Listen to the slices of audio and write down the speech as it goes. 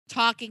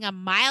talking a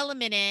mile a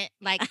minute.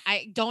 Like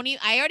I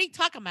already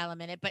talk a mile a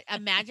minute, but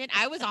imagine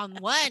I was on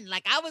one.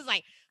 Like I was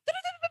like,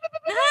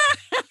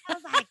 I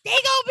was like, they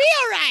gonna be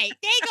all right.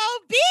 They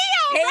gonna be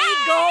all They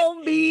right.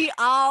 gonna be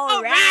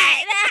all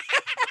right.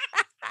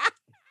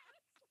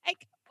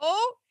 Like,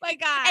 oh my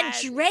God. And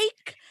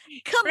Drake,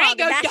 come on,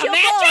 Drake, that's your your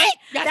man boy. Drake.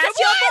 That's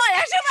your boy.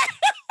 That's your boy.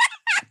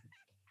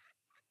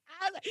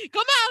 I was like,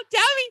 come on,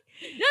 tell me.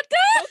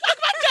 Don't talk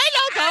about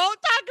J-Lo.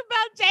 Don't talk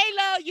about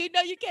J-Lo. You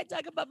know you can't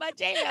talk about my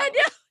J-Lo. I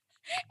know.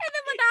 And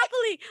the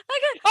Monopoly. Oh,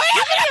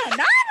 yeah,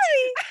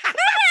 Monopoly.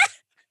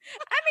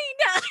 I mean,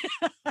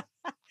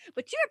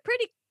 but you were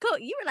pretty cool.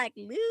 You were like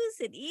loose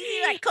and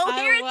easy, like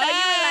coherent. So you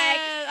were like,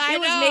 it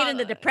was made in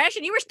the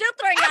Depression. You were still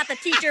throwing out the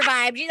teacher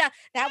vibes. You know,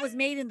 that was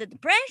made in the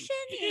Depression.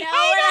 You know,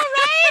 I know,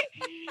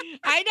 right?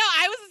 I know.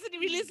 I was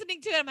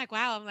listening to it. I'm like,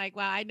 wow.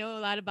 I know a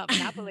lot about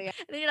Monopoly. And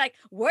then you're like,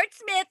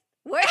 wordsmith.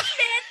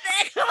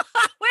 Wordsmith.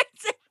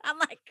 I'm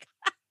like,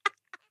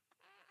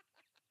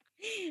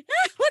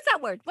 what's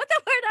that word? What's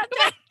that word?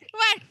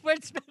 What?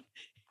 Wordsmith.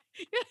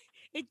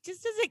 It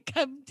just doesn't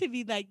come to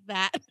me like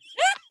that.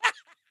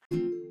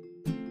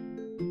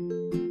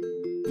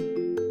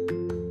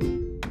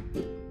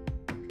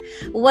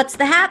 What's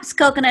the haps,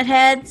 coconut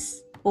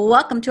heads?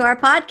 Welcome to our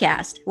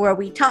podcast, where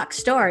we talk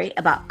story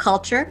about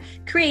culture,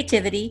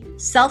 creativity,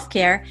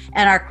 self-care,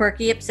 and our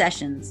quirky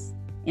obsessions.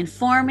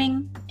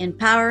 Informing,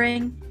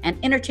 empowering, and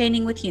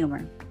entertaining with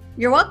humor.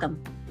 You're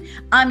welcome.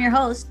 I'm your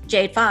host,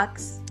 Jade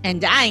Fox.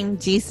 And I'm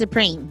G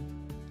Supreme.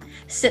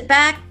 Sit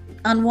back,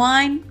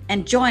 unwind,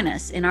 and join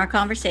us in our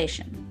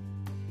conversation.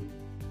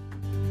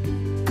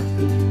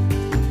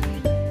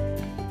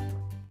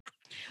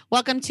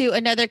 Welcome to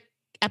another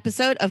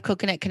episode of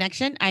Coconut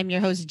Connection. I'm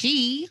your host,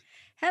 G.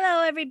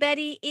 Hello,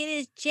 everybody. It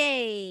is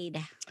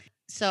Jade.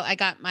 So I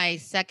got my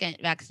second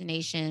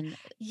vaccination.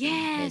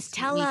 Yes,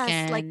 tell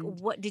us. Like,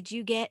 what did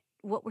you get?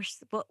 What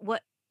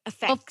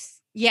effects?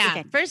 Yeah.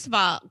 Okay. First of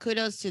all,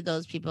 kudos to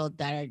those people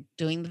that are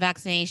doing the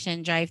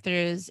vaccination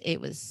drive-thrus.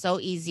 It was so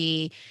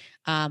easy.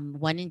 1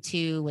 and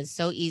 2 was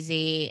so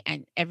easy,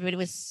 and everybody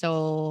was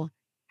so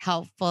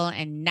helpful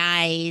and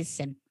nice,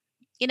 and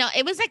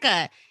it was like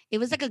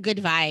a good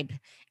vibe,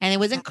 and it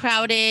wasn't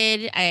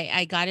crowded.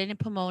 I got it in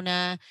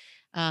Pomona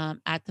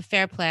at the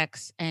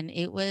Fairplex, and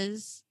it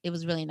was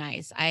really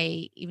nice.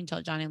 I even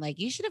told Johnny, like,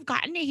 you should have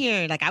gotten it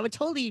here. Like, I would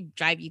totally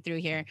drive you through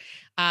here.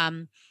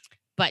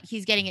 But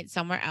he's getting it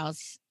somewhere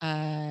else.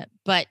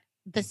 But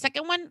the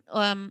second one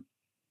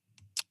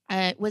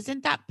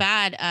wasn't that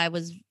bad. I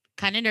was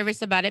kind of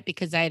nervous about it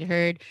because I had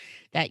heard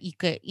that you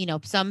could,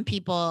 some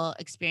people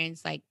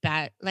experience like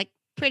bad, like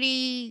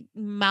pretty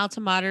mild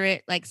to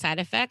moderate like side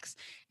effects.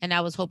 And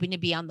I was hoping to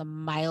be on the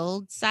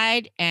mild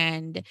side.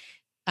 And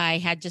I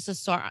had just the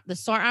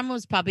sore arm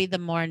was probably the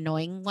more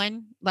annoying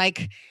one.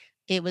 Like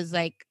it was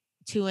like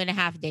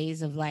 2.5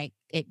 days of like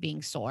it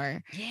being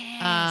sore.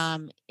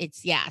 Yes.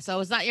 So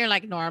it's not your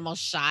like normal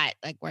shot,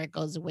 like where it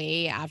goes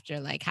away after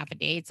like half a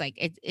day. It's like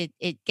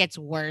it gets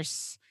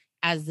worse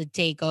as the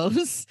day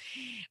goes,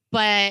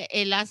 but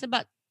it lasts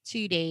about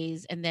 2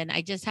 days. And then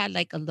I just had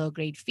like a low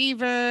grade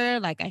fever.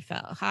 Like I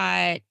felt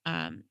hot,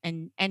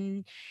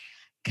 and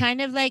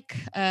kind of like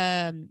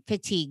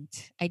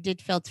fatigued. I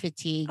did felt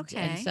fatigued. Okay.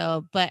 And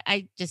so, but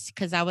I just,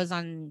 because I was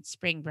on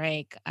spring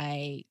break,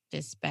 I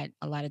just spent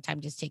a lot of time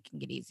just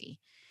taking it easy.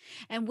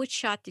 And which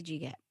shot did you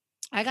get?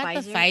 I got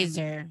the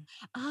Pfizer.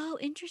 Oh,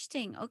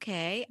 interesting.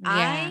 Okay. Yeah.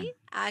 I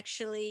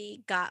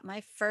actually got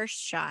my first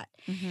shot.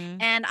 Mm-hmm.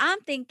 And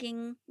I'm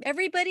thinking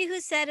everybody who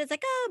said it's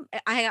like, oh,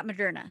 I got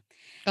Moderna.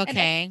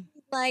 Okay.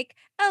 Like,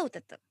 oh,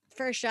 the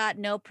first shot,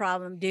 no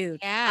problem, dude.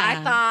 Yeah.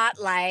 I thought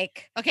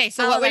like, okay.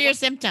 So what were your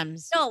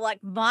symptoms? no,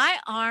 like my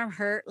arm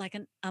hurt like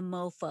a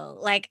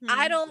mofo. Like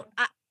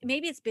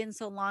maybe it's been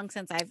so long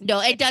since I've. No,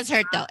 it does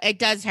hurt though. It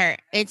does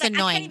hurt. It's like,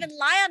 annoying. I can't even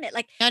lie on it.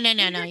 Like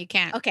no, you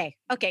can't. Okay.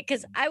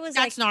 Because I was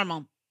That's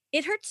normal.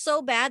 It hurt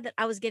so bad that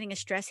I was getting a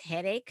stress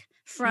headache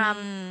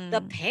from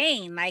the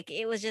pain. Like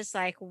it was just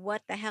like,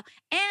 what the hell?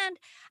 And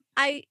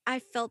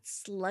I felt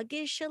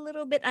sluggish a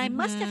little bit. I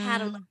must have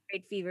had a low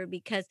grade fever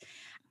because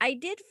I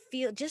did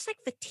feel just like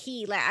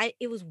fatigue. Like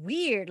it was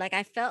weird. Like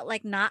I felt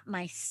like not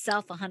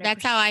myself 100%.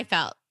 That's how I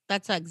felt.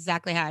 That's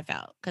exactly how I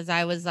felt. Because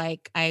I was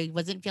like, I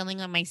wasn't feeling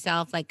like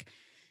myself. Like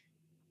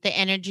the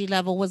energy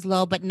level was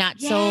low, but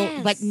not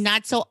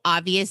so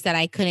obvious that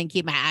I couldn't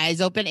keep my eyes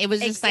open. It was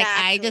just like,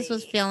 I just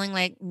was feeling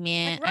like,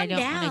 man, I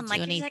don't want to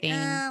do anything.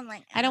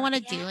 I don't want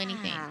to do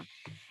anything.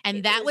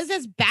 And that was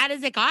as bad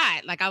as it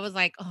got. Like, I was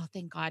like, oh,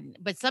 thank God.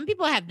 But some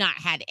people have not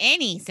had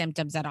any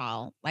symptoms at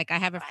all. Like I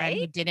have a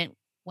friend who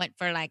went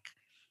for like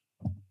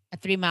a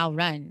 3-mile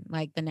run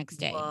like the next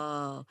day.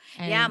 Whoa.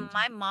 Yeah,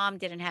 my mom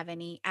didn't have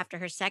any after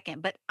her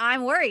second, but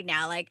I'm worried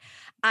now. Like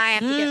I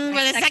have to get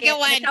for the second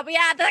one.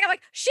 Yeah, I'm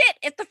like, shit,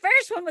 if the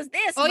first one was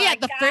this. Oh yeah,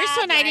 the first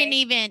one I didn't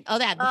even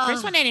the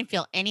first one I didn't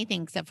feel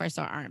anything except for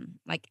sore arm.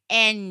 Like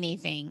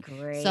anything.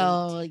 Great.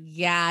 So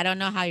yeah, I don't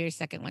know how your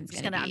second one's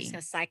gonna be. I'm just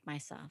gonna psych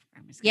myself.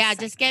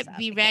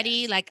 Be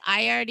ready. Like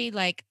I already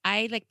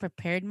I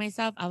prepared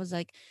myself. I was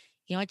like,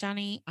 you know what,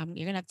 Johnny,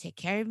 you're gonna have to take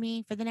care of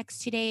me for the next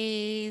 2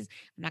 days.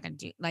 I'm not gonna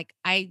do like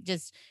I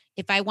just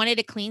if I wanted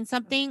to clean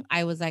something,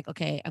 I was like,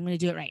 okay, I'm gonna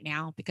do it right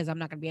now because I'm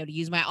not gonna be able to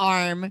use my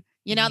arm.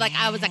 Like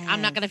I was like,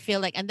 I'm not Yes. gonna feel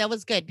like, and that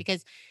was good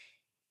because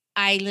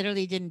I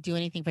literally didn't do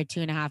anything for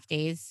 2.5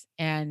 days,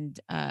 and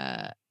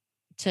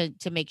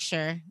to make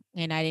sure,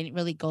 and I didn't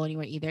really go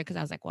anywhere either because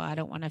I was like, well, I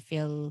don't want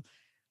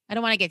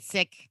to get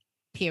sick,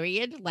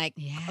 period, like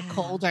a Yeah.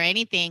 cold or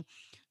anything.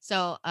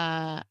 So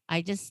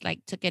I just like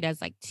took it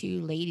as like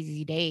 2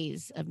 lazy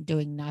days of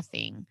doing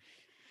nothing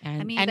I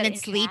and mean, and but then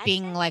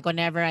sleeping imagine, like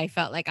whenever I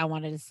felt like I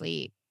wanted to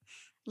sleep.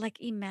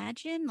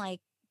 imagine like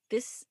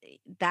this,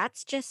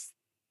 that's just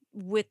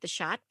with the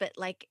shot, but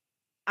like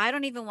I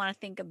don't even want to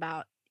think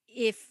about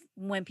if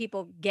when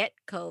people get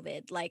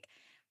COVID, like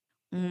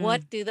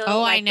what Mm. do those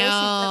Oh, I like those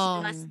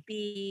symptoms must know.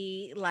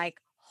 be like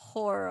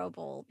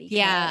horrible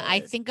Yeah, I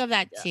because think of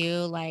that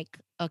too. Like,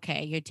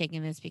 okay, you're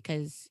taking this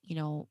because,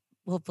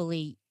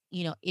 hopefully,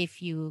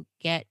 if you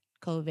get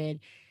COVID,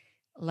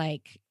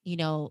 like,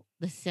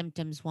 the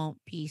symptoms won't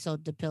be so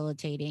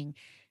debilitating.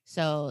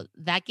 So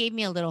that gave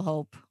me a little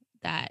hope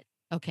that,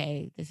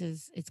 okay,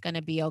 it's going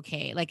to be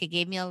okay. Like, it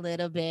gave me a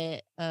little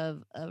bit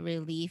of a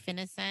relief in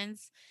a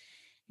sense,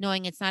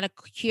 knowing it's not a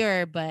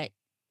cure, but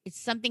it's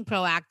something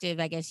proactive,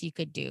 I guess you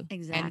could do,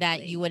 and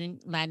that you exactly.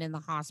 wouldn't land in the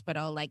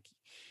hospital. Like,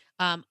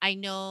 I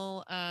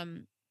know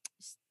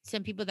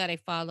some people that I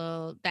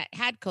follow that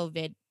had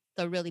COVID,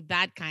 the really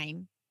bad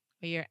kind,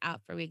 where you're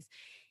out for weeks,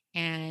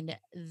 and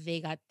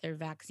they got their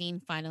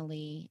vaccine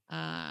finally.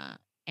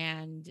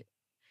 And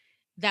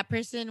that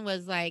person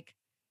was like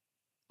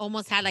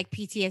almost had like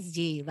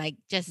PTSD, like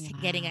just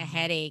getting a Wow.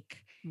 headache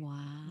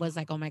was Wow.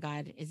 like, oh my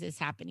God, is this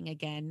happening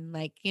again?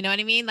 Like, you know what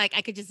I mean? Like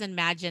I could just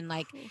imagine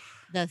like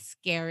Oof. the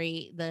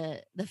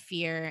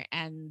fear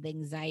and the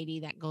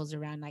anxiety that goes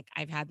around. Like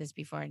I've had this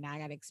before and now I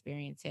gotta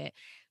experience it.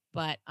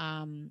 But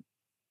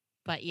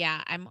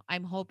yeah,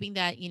 I'm hoping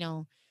that,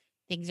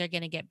 things are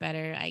gonna get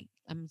better.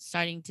 I'm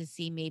starting to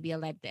see maybe a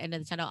light at the end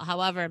of the tunnel.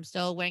 However, I'm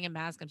still wearing a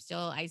mask. I'm still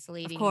Of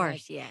isolating, like,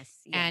 course,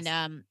 yes, and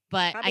yes.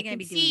 but Probably gonna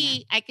be doing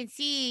that. I can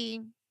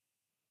see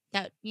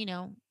that,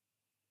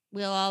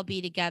 we'll all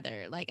be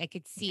together. Like I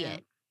could see Yeah.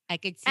 it. I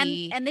could And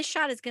see, and this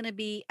shot is gonna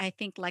be, I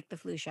think, like the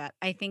flu shot.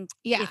 I think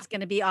yeah, it's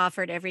gonna be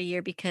offered every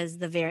year because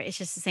it's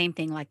just the same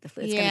thing like the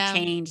flu. It's gonna yeah.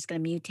 change, it's gonna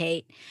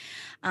mutate.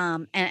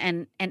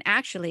 And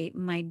actually,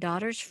 my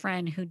daughter's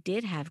friend who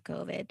did have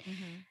COVID, Hmm.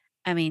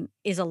 I mean,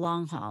 is a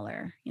long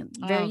hauler,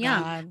 very Oh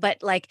young, God.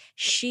 but like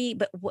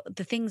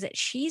the things that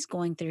she's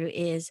going through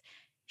is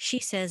she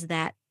says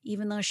that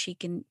even though she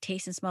can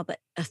taste and smell, but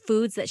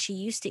foods that she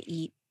used to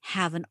eat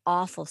have an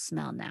awful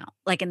smell now.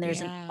 Like, and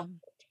there's an Yeah. awful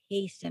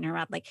taste in her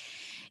mouth. Like,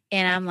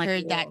 and I've I'm like,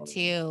 heard that whoa,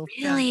 too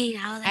from really?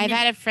 I I've never.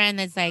 had a friend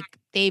that's like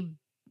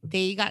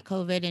they got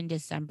COVID in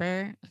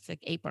December. It's like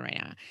April right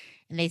now.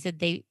 And they said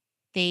they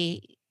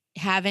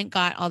haven't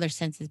got all their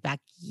senses back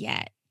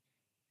yet,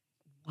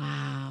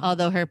 Wow,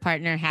 although her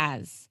partner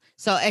has.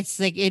 So it's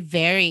like it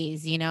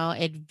varies,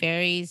 it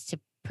varies to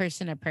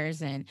person.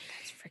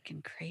 that's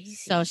freaking So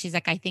crazy. she's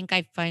like, I think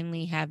I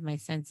finally have my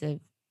sense of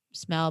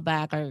smell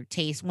back or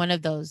taste. One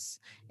of those.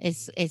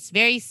 It's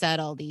very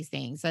subtle, these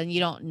things. And you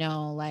don't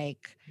know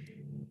like,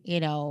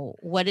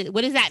 what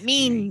does that Scary.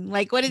 mean?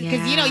 Like what is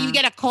because you Yeah,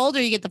 get a cold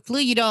or you get the flu,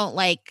 you don't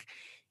like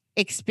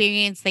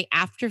experience the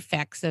after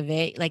effects of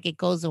it. Like it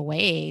goes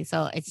away.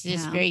 So it's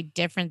just yeah. very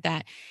different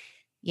that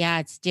yeah,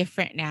 it's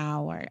different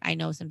now. Or I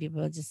know some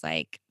people are just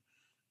like,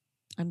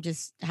 I'm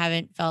just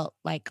haven't felt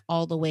like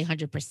all the way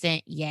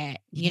 100%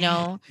 yet,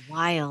 Yeah,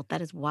 wild.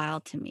 That is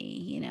wild to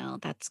me,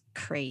 that's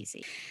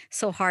crazy.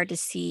 So hard to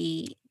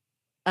see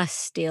us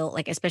still,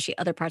 like, especially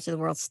other parts of the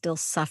world still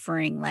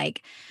suffering,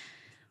 like,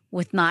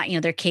 with not,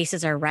 their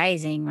cases are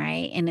rising,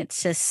 right? And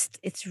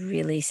it's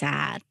really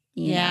sad,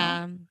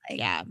 Yeah. like,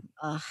 Yeah.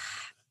 ugh.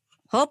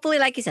 Hopefully,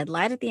 like you said,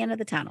 light at the end of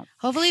the tunnel.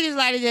 Hopefully there's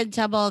light at the end of the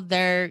tunnel.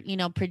 They're,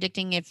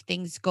 predicting if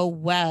things go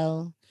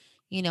well,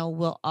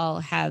 we'll all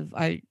have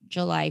our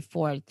July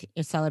 4th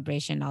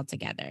celebration all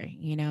together,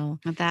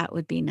 That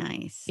would be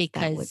nice.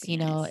 That would because, be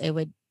nice. it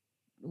would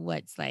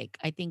what's like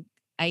I think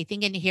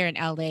in here in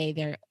LA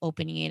they're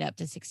opening it up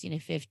to 16 to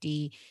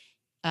 50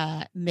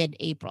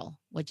 mid-April,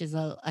 which is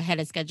ahead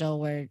of schedule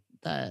where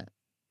the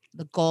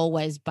goal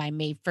was by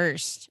May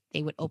 1st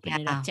they would open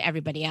it up Yeah. to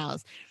everybody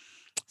else.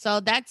 So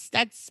that's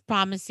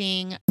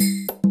promising.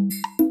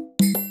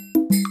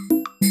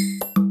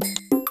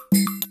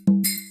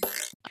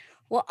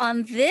 Well,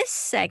 on this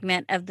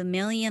segment of the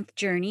millionth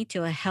journey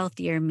to a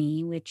healthier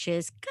me, which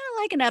is kind of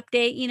like an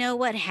update,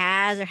 what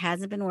has or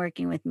hasn't been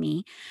working with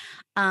me.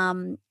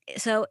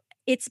 So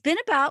it's been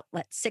about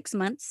 6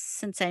 months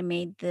since I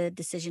made the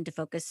decision to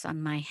focus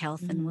on my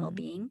health and well Mhm.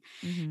 being.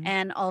 Mhm.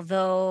 And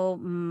although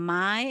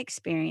my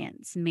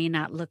experience may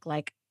not look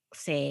like,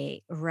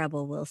 say,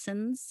 Rebel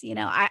Wilson's,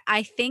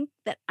 I think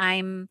that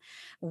I'm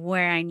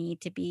where I need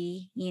to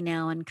be,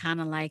 and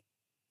kind of like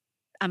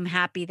I'm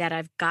happy that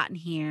I've gotten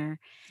here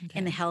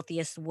in the Okay.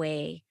 healthiest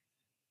way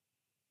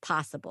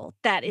possible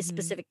that is Mhm.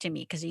 specific to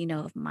me because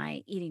of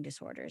my eating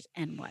disorders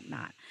and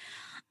whatnot.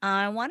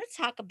 I want to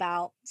talk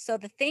about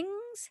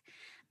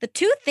the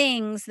two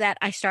things that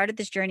I started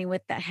this journey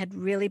with that had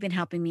really been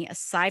helping me,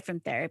 aside from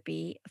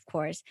therapy, of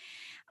course,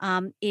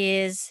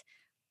 is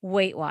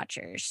Weight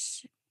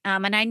Watchers.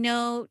 And I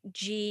know,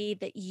 G,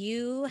 that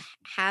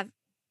have,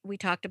 we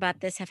talked about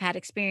this, have had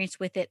experience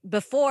with it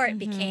before it Mhm.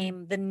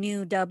 became the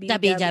new WW.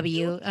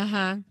 WW.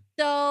 Uh-huh.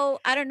 So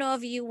I don't know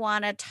if you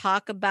want to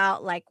talk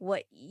about like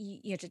what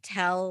you know, to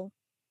tell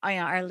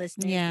our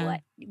listeners Yeah.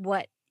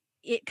 what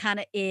it kind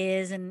of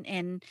is, and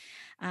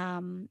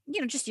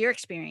you know, just your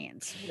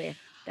experience with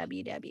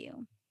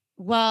WW.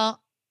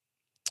 Well,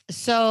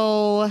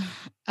 so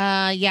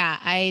yeah,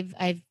 I've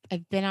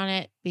been on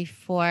it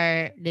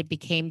before it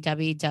became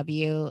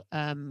WW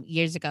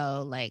years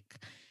ago,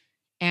 like,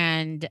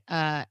 and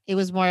it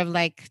was more of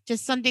like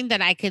just something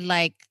that I could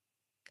like,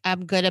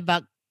 I'm good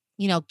about,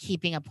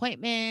 keeping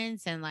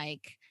appointments and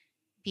like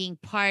being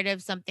part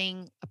of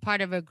something, a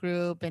part of a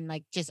group, and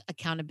like just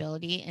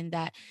accountability. And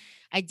that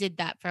I did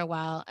that for a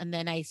while and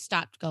then I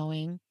stopped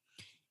going,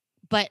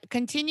 but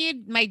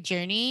continued my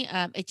journey.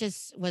 It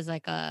just was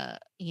like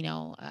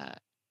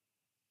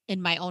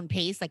in my own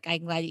pace. Like,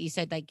 I'm glad that you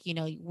said, like,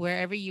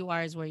 wherever you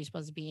are is where you're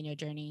supposed to be in your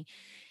journey.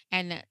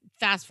 And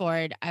fast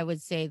forward, I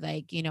would say,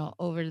 like,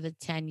 over the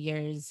 10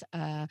 years,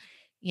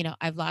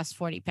 I've lost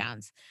 40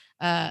 pounds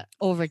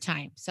over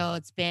time. So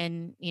it's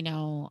been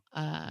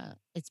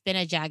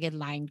a jagged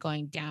line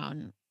going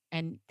down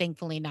and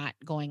thankfully not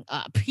going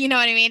up. You know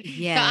what I mean?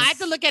 So I have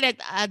to Yes. look at it,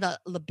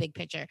 the big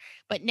picture.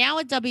 But now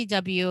at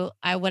WW,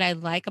 what I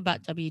like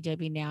about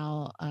WW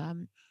now,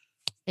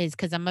 is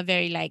because I'm a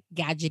very like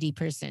gadgety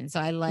person. So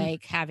I Mm,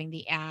 like having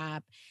the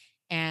app,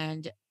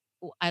 and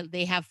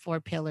they have four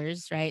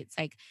pillars, right? It's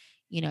like,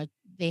 you know,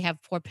 they have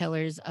four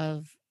pillars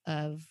of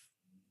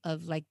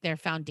like their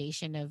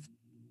foundation of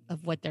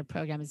what their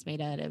program is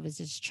made out of. Is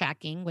just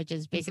tracking, which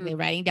is mhm. basically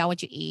writing down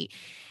what you eat,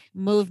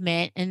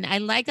 movement. And I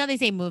like how they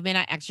say movement,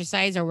 not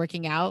exercise or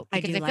working out, I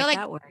because do I feel like like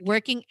that word.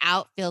 working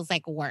out feels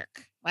like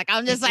work. Like,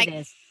 I'm just Yes, it like,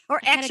 is. Or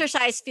I gotta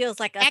exercise feels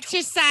like a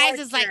exercise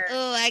is like, torture.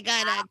 oh, I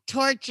gotta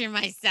torture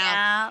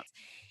myself. Yeah.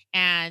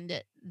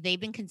 And they've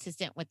been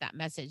consistent with that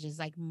message, is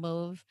like,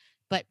 move,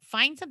 but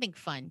find something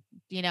fun,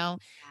 you know?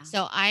 Yeah.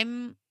 So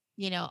I'm,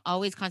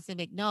 always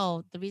constantly like,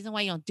 no, the reason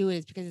why you don't do it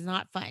is because it's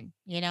not fun,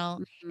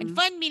 and Mhm.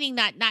 fun meaning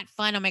not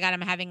fun. Oh my God,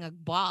 I'm having a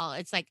ball.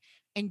 It's like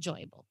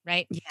enjoyable.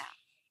 Right. Yeah.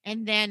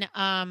 And then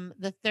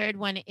the third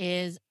one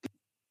is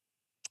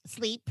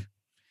sleep,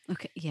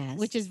 Okay.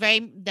 which Yes. is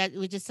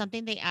which is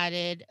something they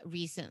added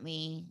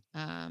recently,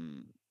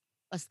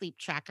 a sleep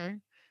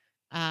tracker.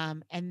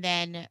 And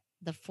then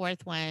the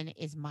fourth one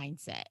is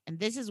mindset. And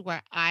this is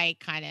where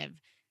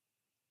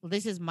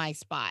this is my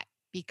spot,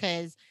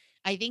 because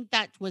I think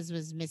that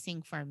was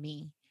missing for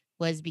me,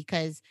 was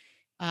because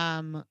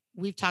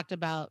we've talked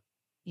about,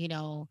 you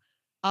know,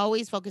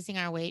 always focusing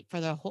our weight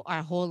for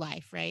our whole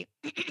life, right?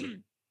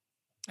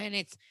 And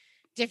it's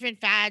different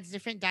fads,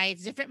 different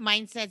diets, different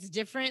mindsets,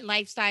 different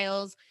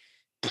lifestyles,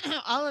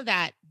 all of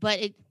that. But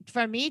it,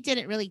 for me, it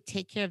didn't really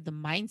take care of the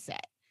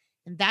mindset.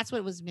 And that's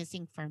what was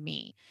missing for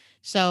me.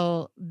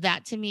 So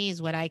that to me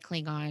is what I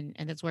cling on.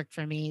 And that's worked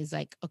for me, is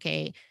like,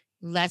 okay,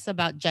 less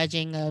about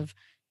judging of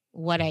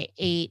what I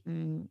ate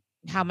and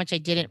how much I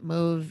didn't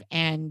move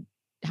and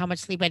how much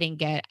sleep I didn't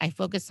get. I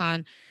focus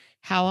on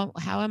how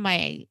am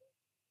I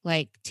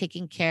like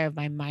taking care of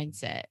my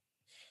mindset,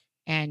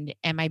 and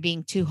am I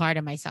being too hard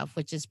on myself,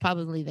 which is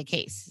probably the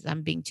case.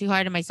 I'm being too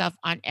hard on myself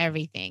on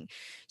everything.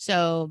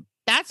 So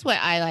that's what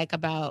I like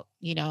about,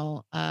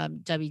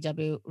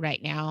 WW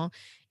right now.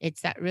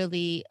 It's that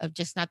really of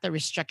just not the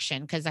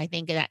restriction, because I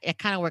think that it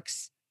kind of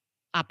works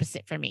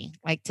opposite for me.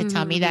 Like, to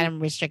tell Mhm, me that mhm. I'm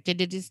restricted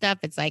to do stuff,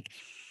 it's like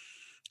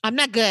I'm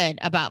not good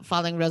about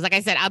following rules. Like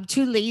I said, I'm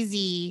too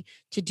lazy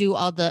to do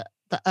all the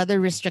other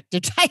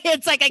restrictive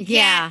diets. Like, I can't.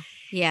 Yeah.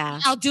 Yeah.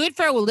 I'll do it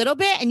for a little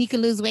bit and you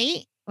can lose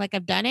weight. Like,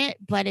 I've done it,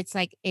 but it's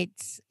like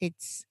it's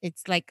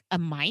like a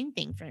mind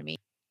thing for me.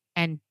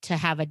 And to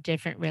have a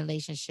different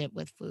relationship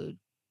with food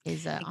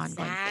is an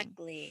ongoing thing.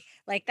 Exactly.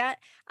 Like that,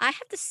 I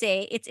have to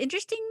say, it's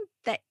interesting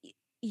that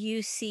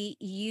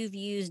you've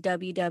used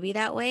WW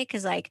that way,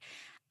 because like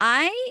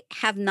I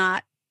have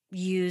not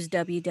used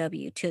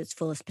WW to its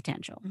fullest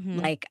potential. Mhm.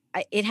 Like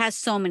it has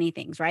so many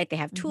things, right? They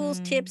have tools,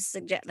 tips,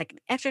 Mhm. like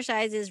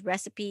exercises,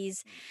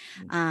 recipes,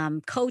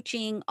 Mm.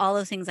 coaching, all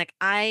those things. Like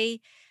I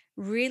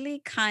really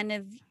kind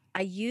of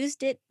I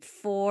used it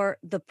for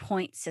the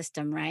point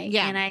system, right?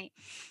 Yeah. And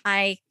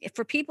I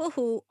for people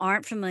who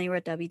aren't familiar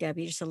with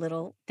WW, just a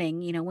little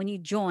thing, you know, when you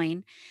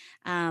join,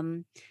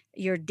 um,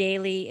 your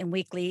daily and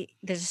weekly,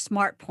 there's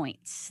smart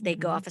points. They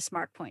go Mhm. off a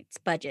smart points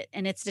budget,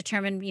 and it's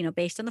determined, you know,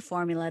 based on the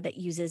formula that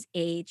uses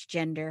age,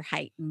 gender,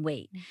 height, and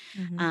weight.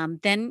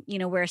 Mhm. Then, you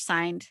know, we're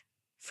assigned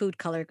food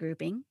color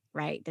grouping,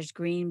 right? There's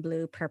green,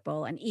 blue,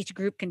 purple, and each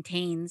group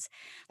contains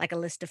like a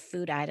list of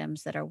food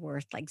items that are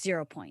worth like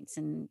 0 points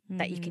and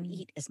that you can Mhm.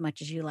 eat as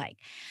much as you like.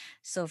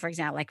 So, for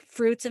example, like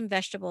fruits and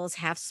vegetables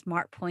have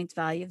smart points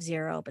value of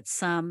 0, but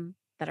some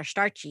that are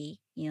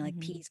starchy, like Mm-hmm.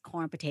 peas,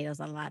 corn, potatoes,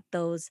 a lot.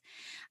 Those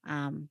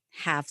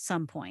have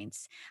some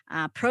points.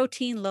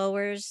 Protein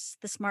lowers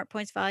the smart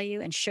points value,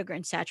 and sugar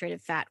and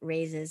saturated fat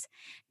raises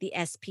the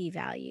SP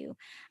value.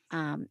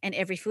 And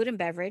every food and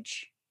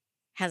beverage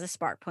has a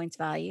smart points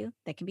value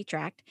that can be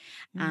tracked.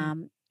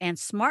 Mm-hmm. And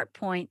smart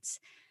points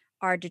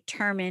are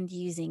determined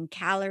using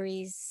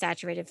calories,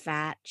 saturated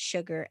fat,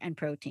 sugar, and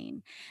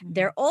protein. Mm-hmm.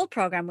 Their old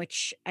program,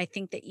 which I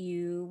think that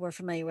you were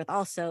familiar with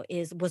also,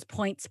 was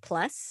Points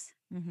Plus,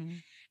 Mm-hmm.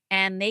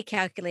 and they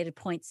calculated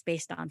points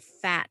based on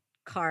fat,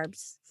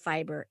 carbs,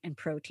 fiber, and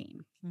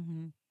protein.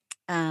 Mm-hmm.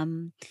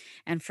 Um,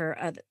 and for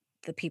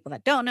the people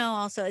that don't know,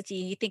 also,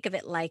 you think of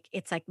it like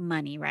it's like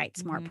money, right?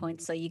 Smart Mm-hmm.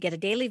 points. So you get a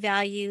daily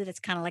value that's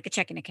kind of like a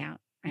checking account,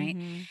 right?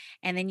 Mm-hmm.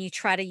 And then you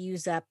try to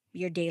use up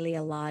your daily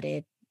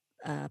allotted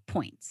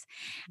points.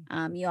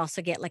 You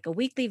also get like a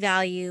weekly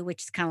value,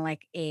 which is kind of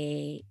like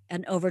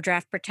an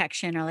overdraft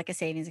protection or like a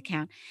savings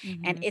account,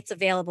 and Mm-hmm. it's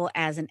available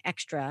as an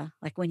extra,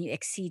 like when you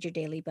exceed your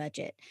daily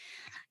budget.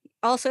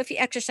 Also, if you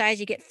exercise,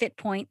 you get fit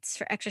points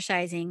for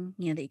exercising,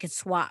 that you can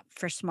swap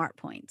for smart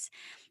points.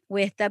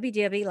 With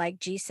WW, like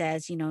G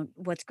says,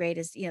 what's great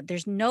is,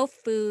 there's no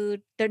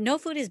food, no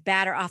food is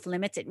bad or off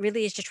limits. It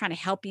really is just trying to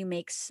help you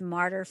make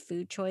smarter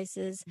food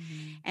choices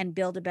Mm-hmm. and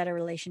build a better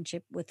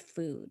relationship with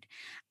food.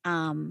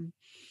 Um,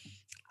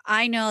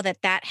 I know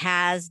that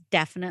has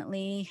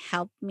definitely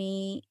helped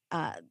me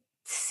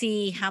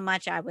see how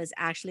much I was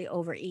actually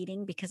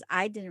overeating, because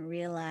I didn't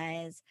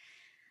realize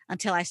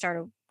until I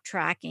started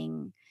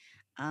tracking,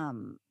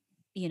 um,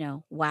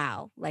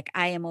 wow, like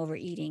I am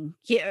overeating.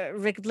 Yeah,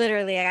 Rick,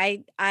 literally,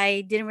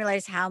 I didn't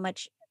realize how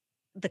much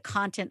the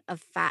content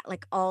of fat,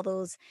 like all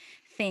those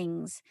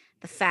things,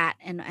 the fat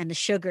and the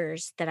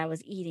sugars that I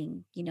was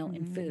eating, in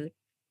Mm-hmm. food.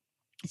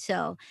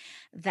 So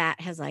that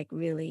has like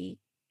really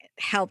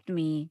helped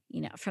me,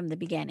 from the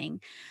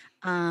beginning.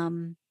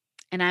 Um,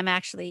 and I'm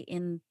actually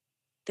in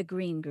the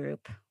green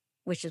group,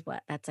 which is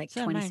what? That's like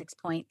So am I. 26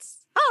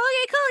 points.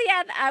 Oh, okay, cool.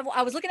 Yeah.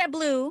 I was looking at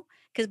blue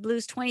because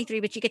blue's 23,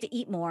 but you get to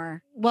eat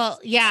more. Well,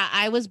 yeah,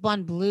 I was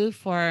Blonde Blue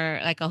for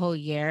like a whole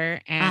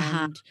year,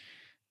 Uh-huh.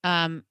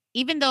 and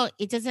even though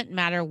it doesn't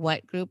matter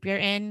what group you're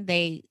in,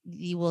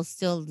 you will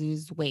still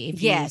lose weight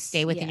if you Yes,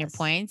 stay within your yes.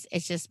 points.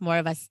 It's just more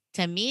of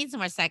to me, it's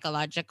more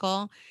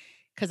psychological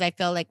because I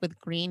feel like with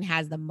green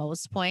has the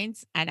most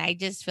points, and I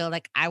just feel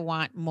like I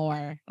want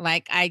more.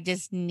 Like I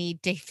just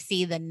need to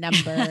see the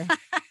number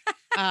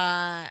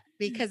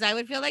because I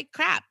would feel like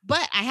crap.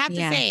 But I have to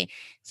Yeah. say,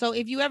 so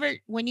if you ever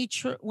when you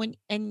when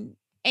in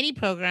any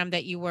program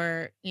that you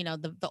were,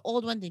 the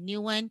old one, the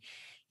new one,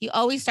 you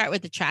always start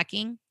with the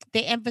tracking.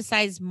 They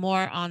emphasize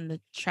more on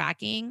the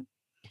tracking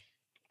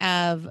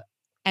of,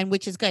 and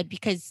which is good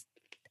because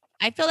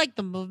I feel like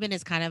the movement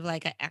is kind of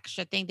like an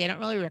extra thing. They don't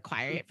really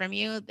require Mm. it from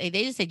you. They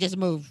just say just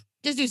move,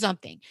 just do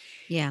something.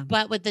 Yeah.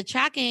 But with the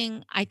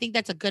tracking, I think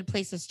that's a good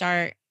place to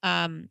start.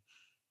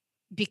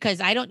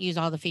 Because I don't use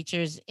all the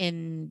features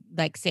in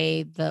like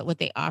say the what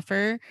they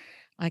offer.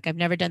 Like I've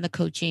never done the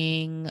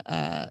coaching,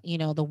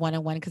 the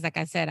one-on-one because like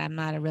I said, I'm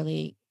not a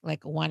really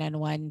like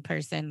one-on-one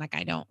person. Like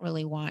I don't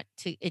really want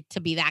it to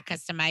be that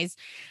customized.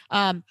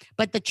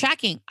 But the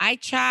tracking, I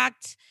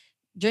tracked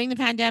during the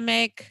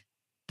pandemic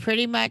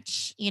pretty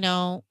much,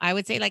 I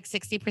would say like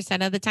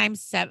 60% of the time,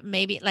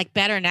 maybe like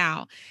better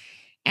now.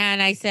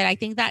 And I said, I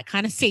think that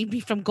kind of saved me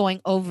from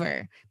going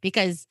over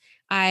because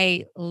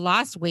I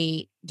lost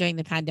weight during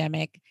the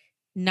pandemic,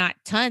 not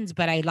tons,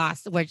 but I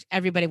lost where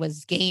everybody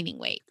was gaining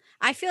weight.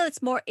 I feel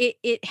it's more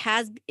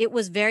it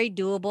was very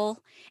doable,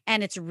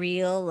 and it's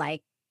real,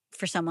 like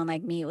for someone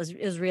like me, it was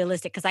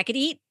realistic because I could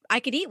eat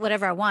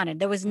whatever I wanted.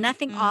 There was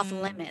nothing off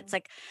limits. Mhm.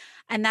 Like,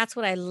 and that's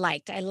what I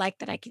liked. I liked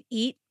that I could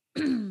eat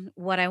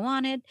what I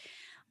wanted.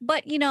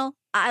 But,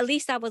 at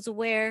least I was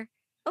aware,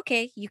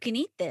 okay, you can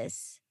eat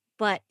this,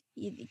 but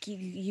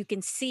you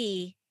can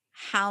see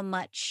how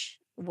much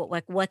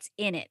like what's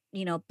in it,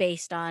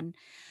 based on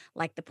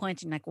like the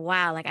points, and like,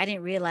 wow, like I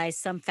didn't realize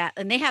some fat,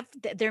 and they have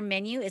their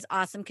menu is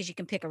awesome because you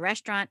can pick a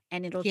restaurant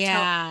and it'll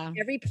tell Yeah.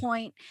 every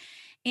point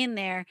in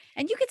there,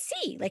 and you could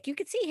see,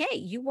 hey,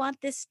 you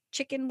want this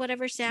chicken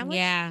whatever sandwich,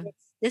 Yeah.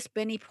 it's this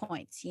many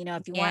points,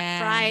 if you want Yeah.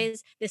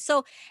 fries, this.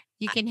 So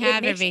You can it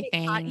have makes you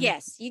everything.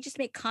 yes, you just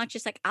make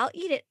conscious, like, I'll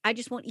eat it, I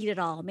just won't eat it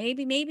all.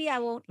 Maybe I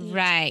won't eat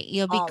Right.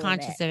 You'll be all of it.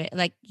 conscious of it.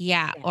 Like,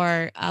 yeah.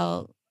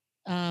 Yeah.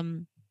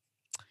 Um,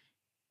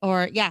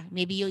 or yeah,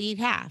 maybe you'll eat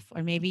half,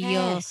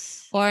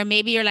 Yes. or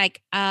maybe you're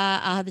like,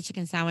 I'll have the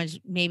chicken sandwich,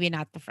 maybe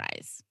not the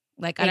fries.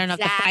 Like, I don't know if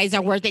the fries are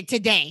Exactly. worth it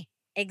today.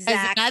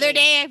 As another Exactly.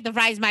 day, the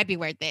fries might be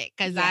worth it.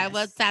 Cause I will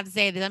Yes. have to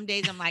say that some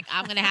days I'm like,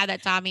 I'm gonna have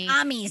that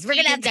Tommies, we're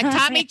gonna have the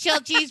Tommy chill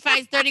cheese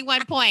fries,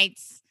 31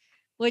 points,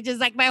 which is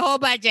like my whole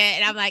budget.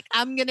 And I'm like,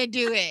 I'm gonna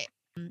do it.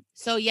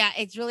 So yeah,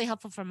 it's really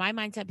helpful for my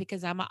mindset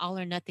because I'm an all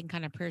or nothing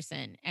kind of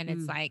person. And Mm.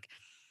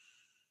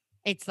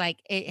 it's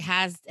like it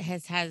has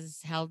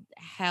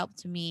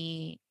helped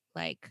me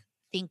like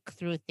think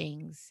through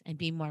things and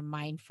be more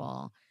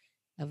mindful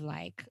of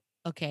like,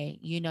 okay,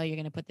 you're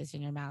gonna put this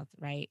in your mouth,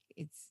 right?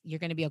 You're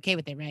gonna be okay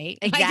with it, right?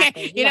 Like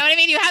Exactly. you know what I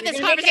mean? You have You're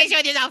this gonna make it conversation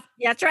with yourself.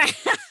 that's right.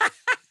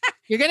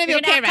 You're gonna be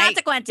You're gonna okay, have right?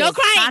 No consequences.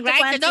 crying,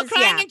 right? There's no Consequences,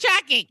 crying yeah. and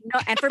tracking. No,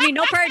 and for me,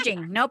 no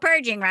purging. No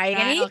purging, right?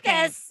 You're gonna Right, eat okay.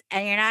 this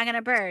and you're not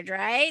gonna purge,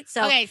 right?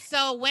 So Okay,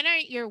 so when are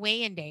your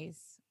weigh-in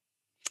days?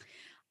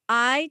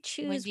 I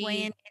When choose do you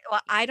weigh-in.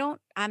 Well,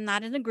 I'm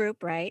not in a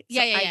group, right?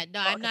 So Yeah, yeah, I yeah. No,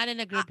 go I'm not in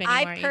a I group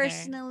I anymore either.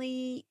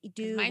 personally Because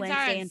do mine's are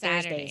Wednesday on and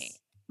Saturday. Thursdays.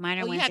 Mine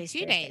are Oh, you have Wednesdays,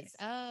 2 days. Thursdays.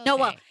 Oh, No,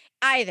 well, okay.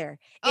 either.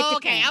 It Oh,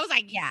 okay. I was depends.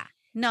 like, Yeah.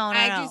 No, no,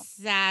 I do no.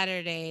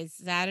 Saturdays.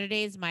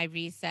 Saturday's my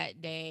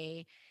reset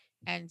day.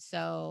 And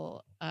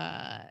so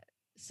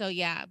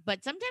yeah.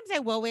 But sometimes I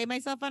will weigh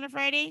myself on a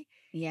Friday.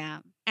 Yeah.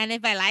 And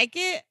if I like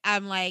it,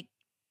 I'm like,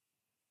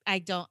 I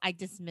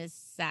dismiss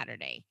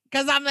Saturday.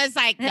 Cause I'm just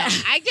like, no,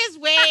 I just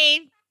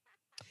weighed.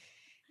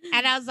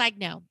 And I was like,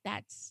 no,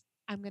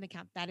 I'm gonna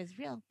count that as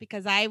real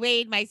because I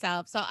weighed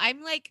myself. So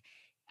I'm like,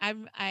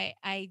 I'm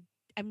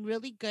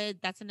really good.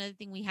 That's another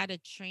thing we had to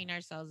train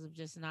ourselves of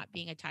just not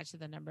being attached to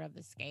the number of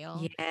the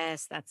scale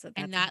Yes,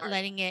 and that's a not hard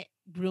letting one. it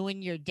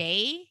ruin your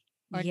day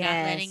or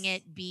not letting Yes.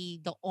 it be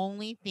the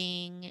only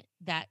thing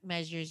that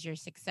measures your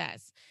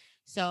success.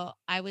 So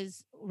I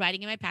was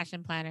writing in my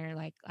passion planner,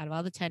 like out of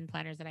all the 10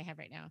 planners that I have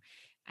right now,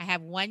 I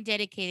have one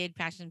dedicated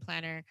passion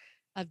planner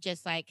of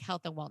just like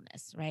health and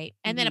wellness, right?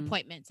 And then Mhm.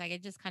 appointments. Like I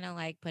just kind of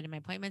like put in my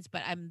appointments,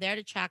 but I'm there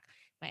to track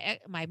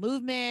my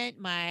movement,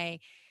 my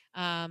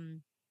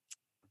um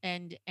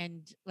and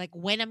like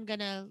when I'm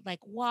gonna like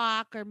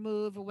walk or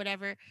move or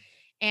whatever.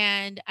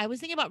 And I was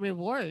thinking about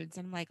rewards.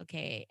 And I'm like,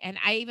 okay. And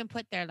I even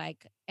put there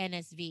like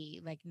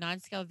NSV, like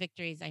non-scale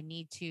victories. I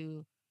need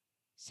to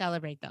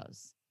celebrate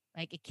those.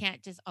 Like it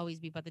can't just always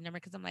be about the number.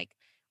 Cause I'm like,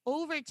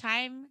 over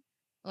time,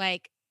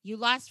 like you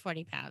lost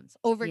 40 pounds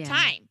over Yeah.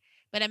 time.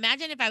 But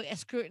imagine if I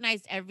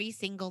scrutinized every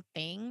single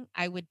thing,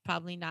 I would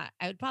probably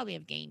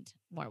have gained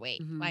more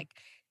weight. Mhm. Like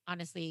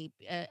honestly,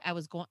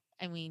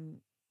 I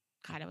mean,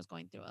 God, I was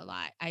going through a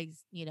lot. A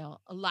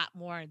lot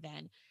more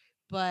then.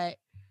 But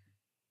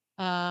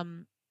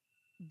um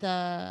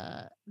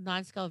the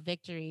non-scale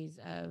victories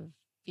of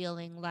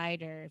feeling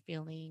lighter,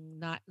 feeling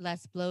not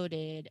less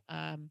bloated,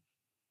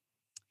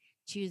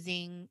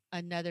 choosing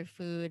another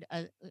food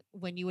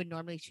when you would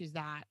normally choose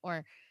that,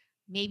 or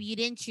maybe you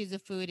didn't choose a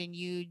food and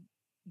you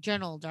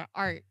journaled or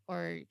art,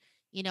 or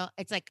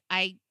it's like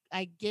I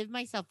give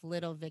myself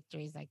little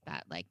victories like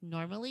that. Like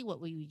normally,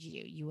 what would you do?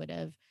 You would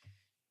have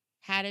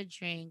had a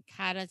drink,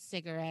 had a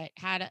cigarette,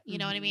 you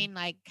know what I Mhm. mean?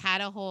 Like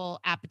had a whole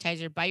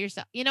appetizer by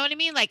yourself. You know what I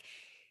mean? Like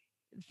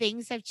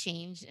things have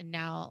changed and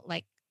now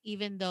like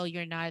even though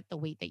you're not at the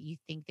weight that you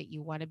think that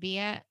you want to be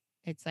at,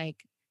 it's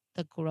like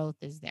the growth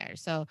is there.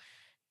 So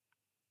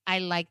I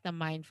like the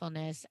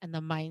mindfulness and the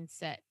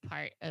mindset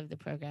part of the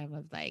program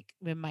of like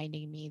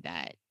reminding me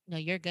that no,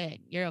 you're good,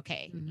 you're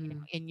okay,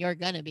 Mhm. and you're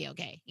gonna be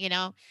okay.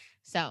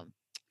 So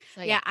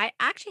Yeah, yeah. I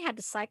actually had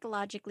to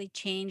psychologically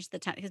change the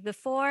time because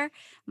before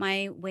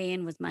my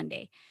weigh-in was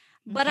Monday.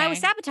 But I was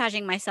Okay,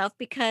 sabotaging myself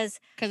because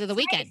because of the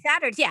weekend.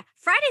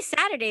 Friday,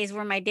 Saturdays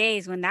were my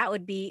days when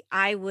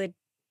I would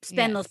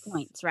spend those Yes.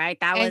 points, right?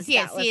 That And was see,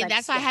 that was see, like,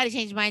 that's why I yeah. had to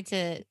change mine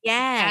to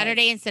Yes.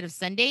 Saturday instead of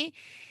Sunday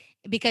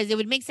because it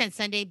would make sense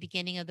Sunday,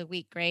 beginning of the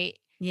week, right?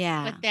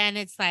 But Yeah. then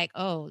it's like,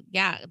 oh,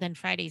 yeah, then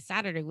Friday,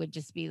 Saturday would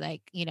just be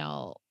like,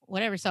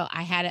 whatever. So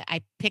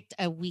I picked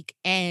a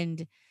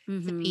weekend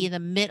to be in Mhm. the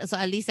middle. So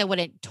at least I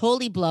wouldn't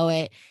totally blow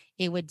it.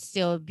 It would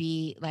still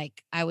be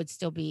like, I would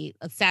still be,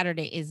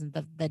 Saturday isn't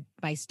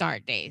my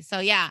start day. So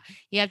yeah,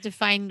 you have to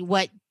find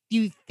what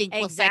you think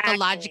will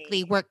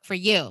psychologically Exactly. work for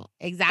you. Like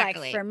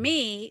Exactly. for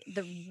me,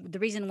 the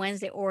reason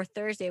Wednesday or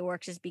Thursday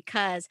works is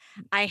because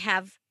I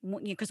have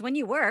because when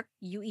you work,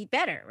 you eat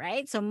better,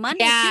 right? So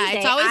Monday, Yeah,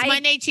 it's Tuesday, always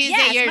Monday, Tuesday.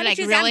 yes, You're Monday, like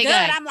Tuesday, I'm really good.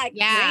 good. I'm like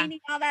Yeah, draining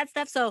all that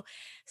stuff. So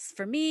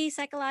for me,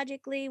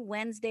 psychologically,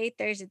 Wednesday,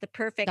 Thursday, the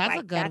perfect that's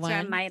a like good that's where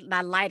I'm one.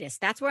 my lightest.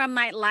 That's where I'm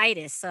my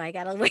lightest. So I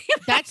gotta weigh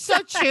That's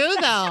so myself. true,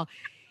 though.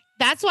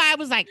 That's why I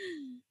was like,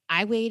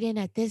 I weighed in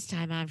at this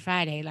time on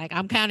Friday. Like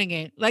I'm counting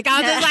it. Like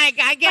I was just like,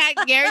 I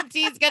can't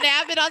guarantee it's gonna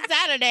happen on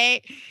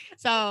Saturday.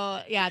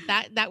 So yeah,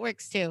 that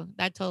works too.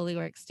 That totally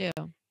works too.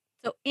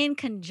 So in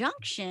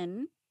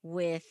conjunction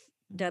with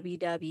Mhm.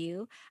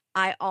 WW,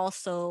 I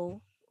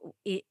also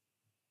it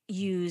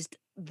used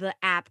the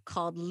app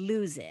called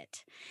Lose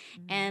It.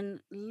 Mhm. And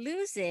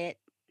Lose It,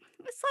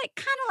 it's like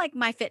kind of like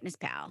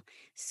MyFitnessPal.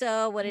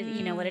 So what it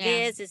Yeah.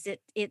 is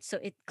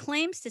it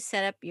claims to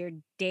set up your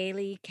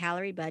daily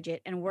calorie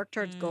budget and work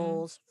towards Mm.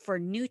 goals for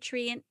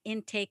nutrient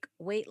intake,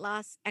 weight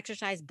loss,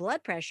 exercise,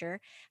 blood pressure,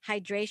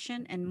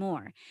 hydration, and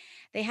more.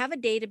 They have a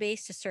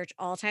database to search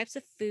all types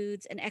of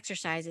foods and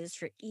exercises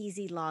for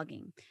easy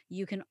logging.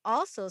 You can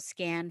also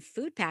scan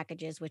food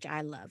packages, which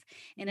I love,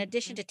 in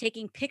addition Mhm. to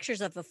taking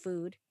pictures of a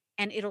food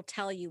and it'll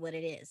tell you what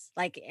it is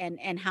like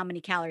and how many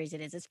calories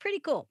it is. It's pretty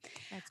cool.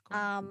 That's cool.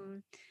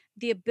 um,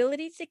 the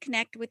ability to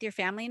connect with your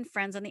family and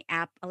friends on the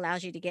app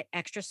allows you to get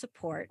extra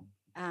support.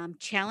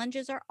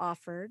 Challenges are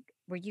offered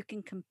where you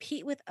can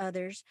compete with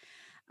others,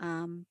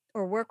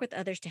 or work with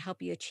others to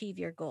help you achieve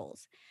your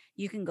goals.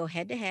 You can go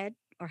head to head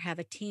or have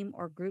a team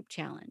or group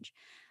challenge.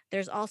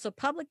 There's also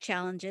public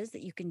challenges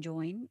that you can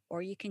join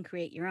or you can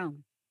create your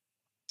own.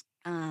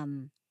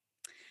 Um,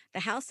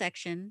 The How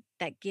section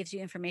that gives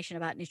you information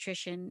about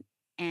nutrition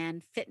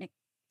and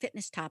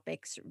fitness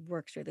topics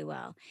works really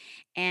well.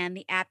 And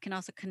the app can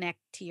also connect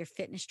to your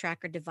fitness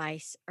tracker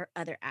device or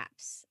other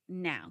apps.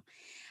 Now,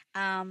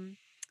 um,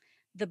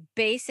 the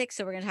basics,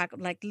 so we're going to talk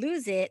like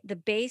Lose It, the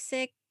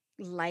basic,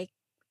 like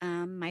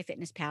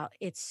MyFitnessPal,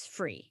 it's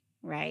free,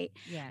 right?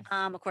 Yes.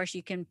 Of course,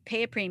 you can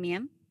pay a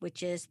premium,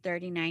 which is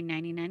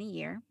 $39.99 a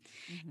year,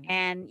 Hmm.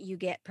 and you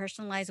get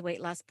personalized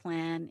weight loss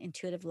plan,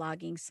 intuitive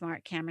logging,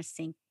 smart camera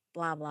sync,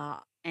 blah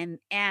blah. And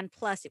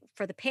plus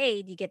for the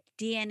paid, you get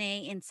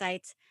DNA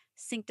insights,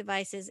 sync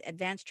devices,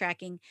 advanced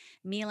tracking,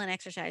 meal and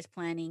exercise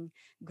planning,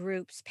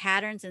 groups,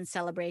 patterns, and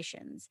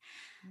celebrations.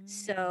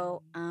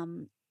 So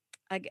Mm.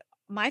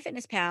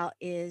 MyFitnessPal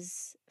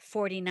is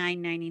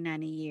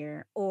 $49.99 a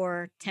year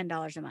or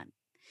 $10 a month.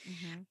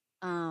 Hmm.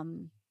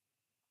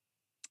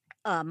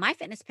 Um,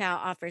 MyFitnessPal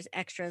offers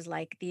extras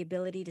like the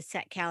ability to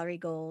set calorie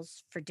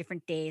goals for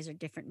different days or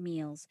different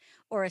meals,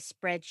 or a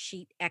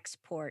spreadsheet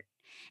export,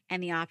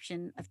 and the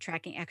option of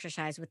tracking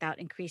exercise without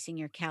increasing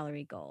your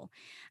calorie goal.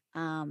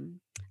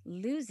 Um,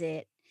 Lose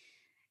It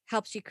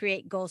helps you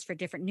create goals for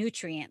different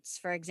nutrients.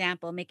 For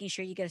example, making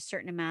sure you get a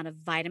certain amount of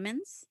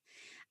vitamins.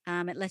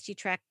 It lets you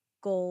track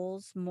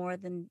goals more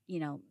than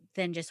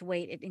just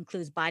weight. It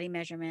includes body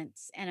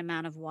measurements and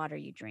amount of water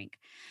you drink.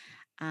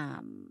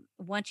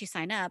 Once you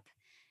sign up,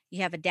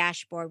 you have a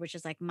dashboard, which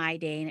is like My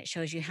Day, and it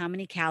shows you how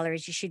many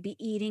calories you should be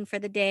eating for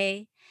the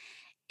day.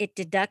 It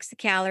deducts the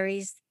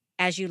calories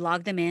as you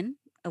log them in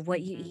of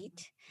what you Hmm.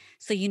 eat.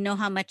 So you know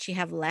how much you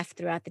have left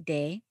throughout the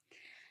day.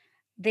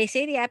 They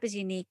say the app is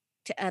unique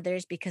to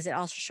others because it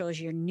also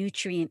shows your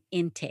nutrient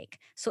intake.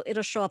 So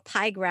it'll show a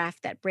pie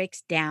graph that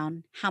breaks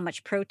down how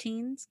much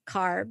proteins,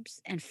 carbs,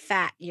 and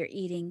fat you're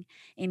eating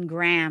in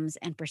grams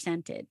and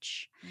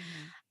percentage.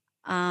 Hmm.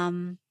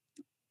 Um,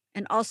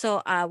 and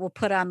also, we'll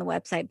put it on the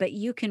website, but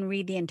you can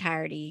read the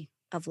entirety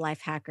of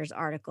Life Hacker's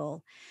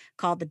article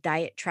called The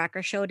Diet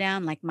Tracker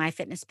Showdown, like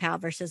MyFitnessPal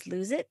versus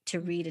Lose It, to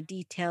read a Hmm.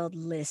 detailed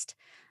list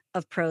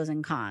of pros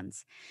and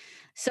cons.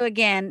 So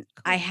again,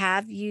 I Cool.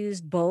 have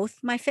used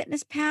both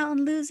MyFitnessPal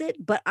and Lose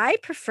It, but I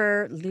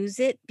prefer Lose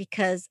It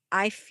because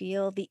I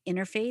feel the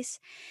interface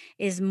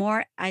is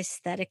more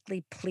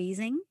aesthetically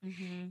pleasing.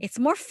 Hmm. It's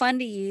more fun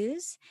to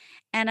use,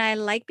 and I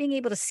like being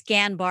able to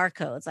scan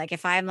barcodes. Like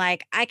if I'm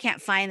like, I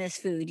can't find this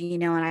food,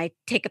 and I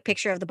take a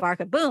picture of the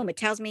barcode, boom, it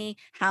tells me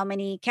how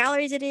many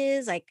calories it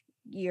is, like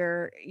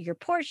your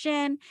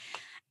portion.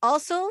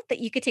 Also, that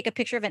you could take a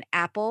picture of an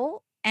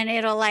apple and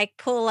it'll like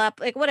pull up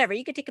like whatever.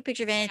 You could take a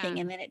picture of anything Yeah.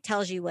 and then it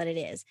tells you what it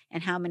is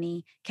and how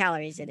many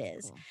calories it That's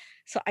is. cool.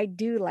 So I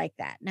do like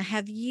that. Now,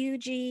 have you,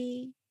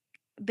 G,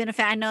 been a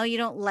fan? I know you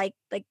don't like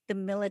the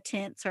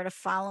militant sort of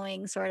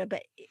following, sort of,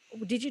 but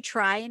did you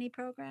try any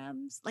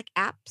programs like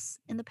apps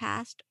in the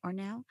past or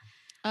now?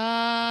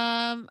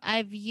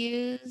 I've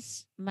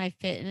used my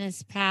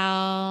Fitness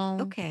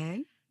Pal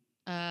Okay.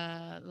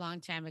 a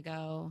long time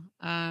ago.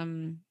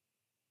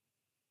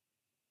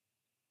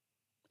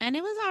 And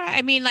it was all right.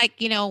 I mean, like,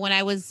 when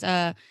I was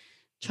trying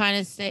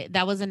to say,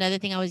 that was another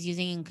thing I was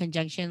using in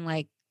conjunction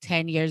like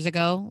 10 years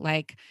ago.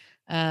 Like,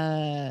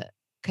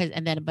 cause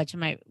and then a bunch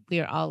of we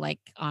were all like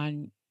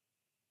on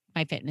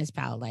my Fitness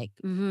Pal, like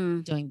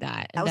Mm-hmm. doing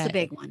that. That And was a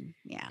big one.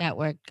 Yeah. that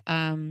worked.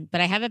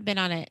 But I haven't been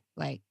on it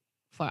like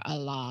for a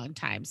long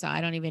time. So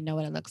I don't even know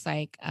what it looks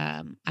like.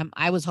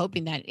 I was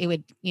hoping that it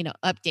would,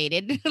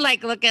 updated,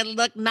 like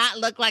not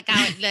look like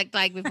how it looked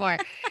like before.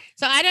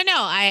 So I don't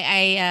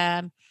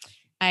know.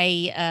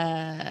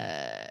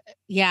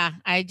 Yeah,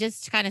 I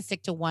just kind of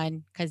stick to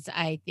one because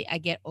I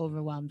get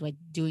overwhelmed with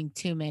doing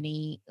too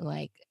many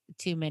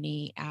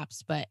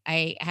apps. But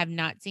I have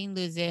not seen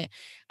Lose It.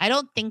 I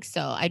don't think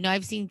so. I know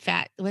I've seen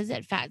was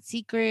it Fat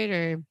Secret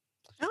or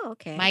Oh,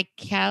 okay. My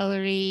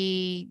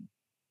Calorie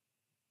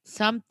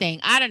something?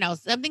 I don't know,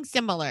 something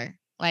similar.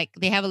 Like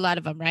they have a lot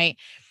of them, right?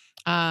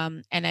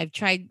 And I've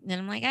tried, and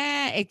I'm like,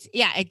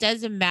 it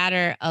doesn't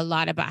matter a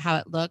lot about how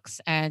it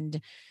looks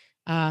and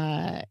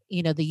the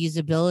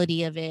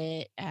usability of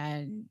it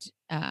and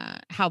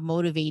how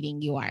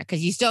motivating you are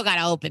because you still got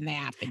to open the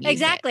app and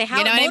use it. Exactly,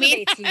 You how know it what I mean?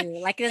 motivates you.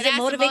 Like, does It it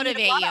has to motivate you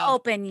to motivate wanna you.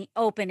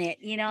 open it,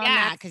 and Yeah,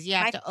 that's because you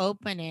have to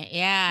open it.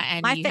 Yeah,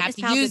 and you have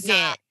to MyFitnessPal did use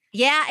not. it.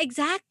 Yeah,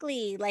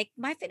 exactly. Like,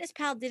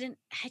 MyFitnessPal didn't.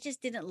 I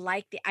just didn't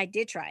like I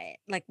did try it,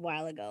 like, a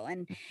while ago,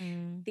 and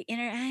Mm.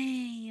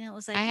 it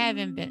was like,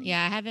 "Mm."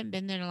 I haven't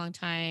been there in a long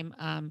time.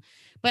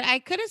 But I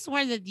could have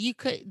sworn that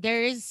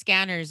there is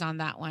scanners on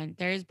that one.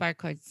 There is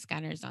barcode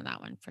scanners on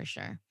that one for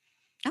sure.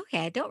 Okay,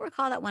 I don't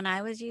recall that when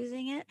I was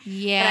using it,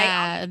 but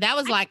Yeah, that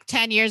was I like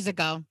 10 years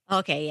ago.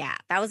 okay, yeah,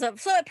 that was a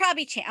so it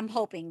probably I'm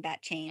hoping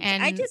that changed.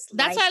 I And just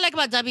that's what like I like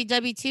about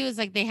WW too is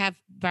like they have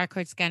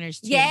barcode scanners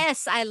too.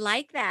 Yes, I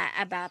like that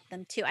about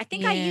them too. I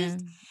think Yeah.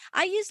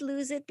 I used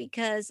Lose It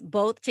because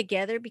both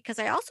together because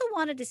I also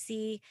wanted to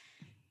see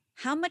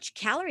how much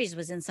calories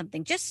was in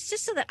something just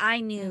so that I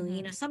knew,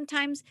 Mhm.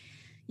 sometimes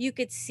you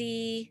could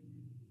see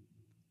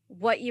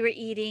what you were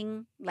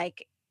eating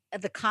like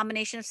the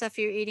combination of stuff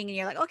you're eating and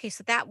you're like, okay,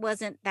 so that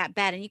wasn't that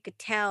bad. And you could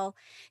tell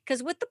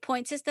because with the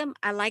point system,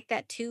 I like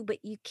that too,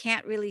 but you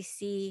can't really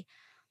see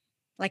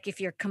like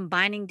if you're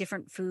combining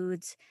different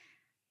foods,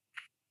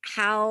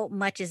 how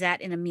much is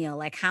that in a meal?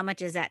 Like how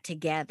much is that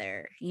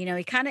together?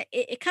 It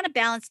kind of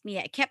balanced me.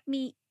 It kept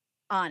me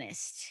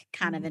honest,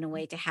 kind of in a Mhm.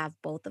 way to have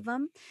both of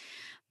them.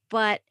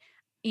 But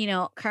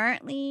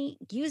currently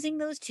using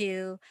those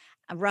two,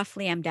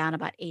 roughly I'm down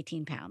about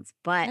 18 pounds.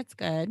 But That's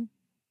good.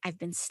 I've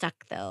been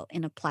stuck though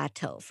in a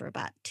plateau for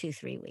about 2,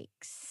 3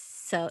 weeks.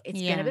 So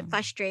it's been a Yeah. bit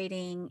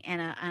frustrating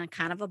and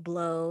kind of a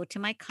blow to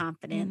my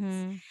confidence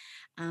Mhm.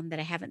 that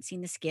I haven't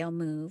seen the scale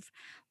move.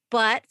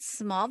 But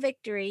small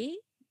victory.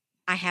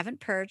 I haven't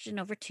purged in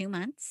over 2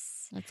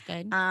 months. That's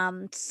good.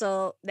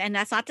 And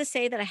that's not to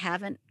say that I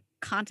haven't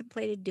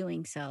contemplated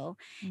doing so.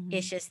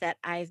 It's Mhm. just that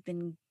I've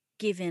been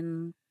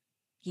given,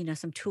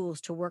 some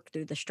tools to work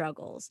through the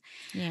struggles.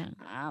 Yeah.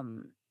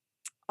 Um,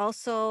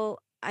 Also,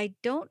 I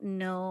don't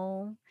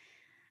know.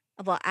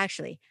 Well,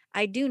 actually,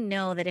 I do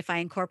know that if I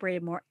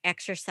incorporated more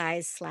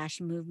exercise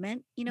slash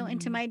movement,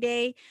 into Mhm. my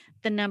day,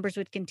 the numbers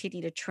would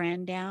continue to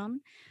trend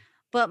down.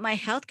 But my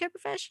healthcare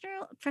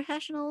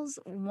professionals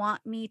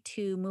want me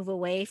to move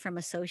away from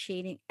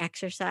associating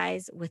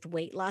exercise with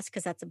weight loss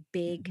because that's a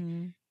big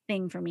Mhm.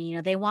 thing for me.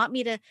 They want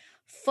me to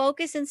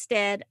focus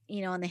instead,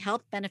 on the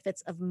health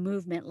benefits of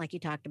movement, like you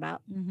talked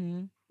about.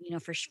 Mhm.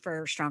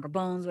 For stronger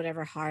bones,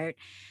 whatever, heart,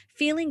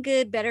 feeling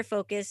good, better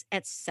focus,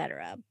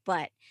 etc.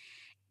 But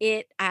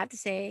I have to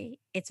say,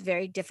 it's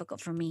very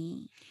difficult for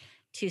me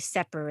to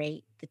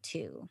separate the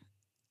two.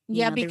 You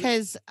Yeah, know, the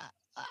because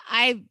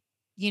I,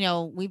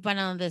 we've been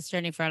on this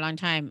journey for a long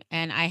time,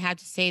 and I have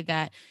to say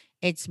that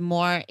it's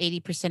more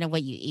 80% of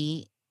what you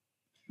eat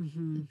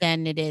Mhm.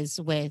 than it is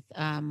with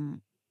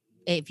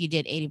if you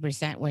did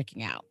 80%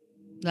 working out.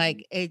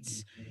 Like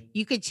it's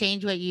you could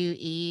change what you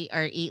eat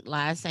or eat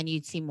less and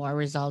you'd see more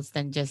results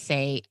than just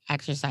say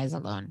exercise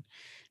alone.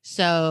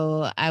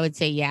 So I would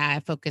say yeah, I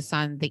focus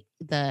on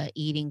the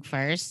eating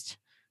first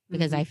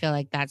because Mhm. I feel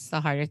like that's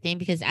the harder thing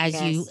because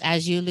Yes.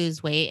 as you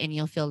lose weight and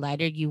you'll feel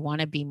lighter, you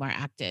want to be more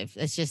active.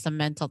 It's just a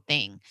mental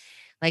thing.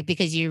 Like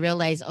because you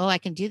realize, oh, I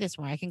can do this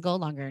more. I can go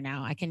longer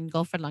now. I can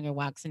go for longer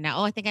walks. And now,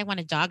 oh, I think I want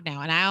to jog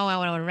now. And I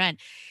want to run.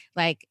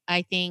 Like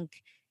I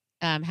think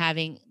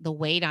having the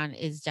weight on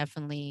is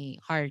definitely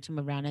harder to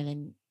move around. And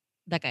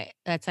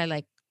then I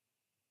like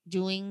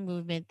doing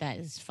movement that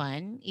is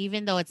fun,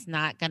 even though it's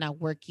not gonna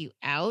work you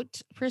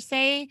out per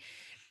se.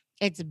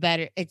 It's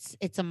better. It's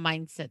a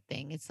mindset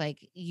thing. It's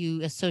like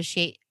you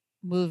associate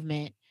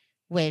movement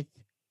with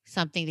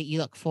something that you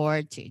look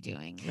forward to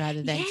doing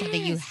rather than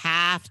something you Yes.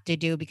 have to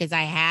do because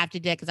I have to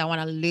do it because I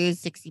want to lose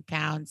 60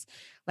 pounds.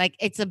 Like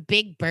it's a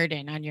big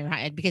burden on your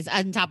head because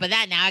on top of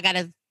that, now I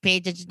gotta pay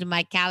attention to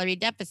my calorie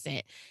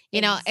deficit.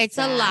 It's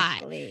a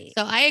lot. Exactly.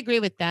 So I agree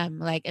with them.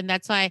 Like, and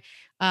that's why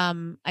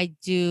I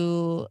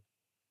do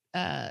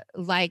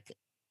like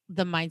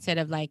the mindset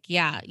of like,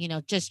 yeah,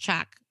 just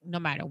track no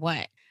matter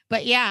what.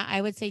 But yeah,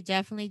 I would say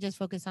definitely just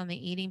focus on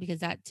the eating because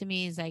that to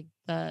me is like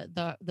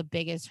the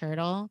biggest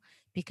hurdle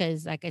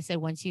because like I said,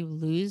 once you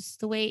lose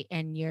the weight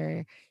and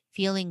you're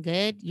feeling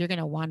good, you're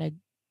gonna want to,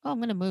 oh, I'm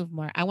gonna move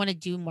more. I want to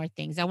do more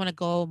things. I want to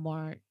go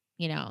more,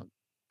 you know,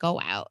 go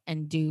out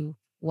and do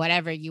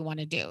whatever you want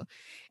to do.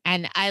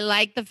 And I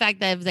like the fact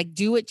that it's like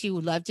do what you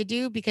love to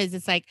do because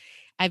it's like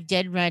I've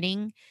did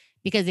running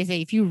because they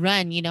say if you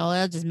run,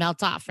 it'll just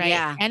melt off,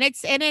 right? Yeah. And it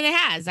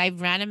has.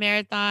 I've ran a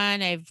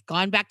marathon. I've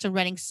gone back to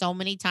running so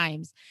many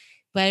times.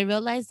 But I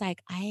realized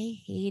like I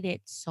hate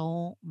it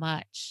so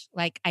much.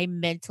 Like I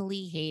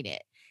mentally hate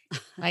it.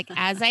 Like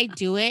as I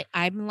do it,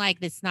 I'm like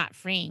it's not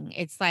freeing.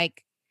 It's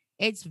like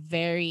it's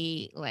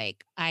very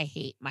like I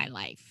hate my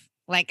life.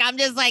 Like I'm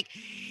just like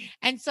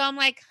and so I'm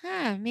like,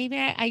 huh, maybe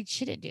I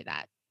shouldn't do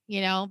that,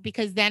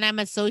 because then I'm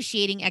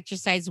associating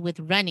exercise with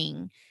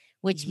running,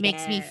 which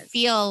makes me Yes.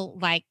 feel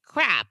like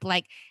crap.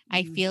 Like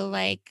I Mm. feel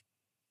like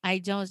I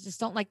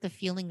don't like the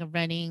feeling of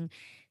running.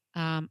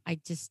 I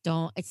just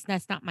don't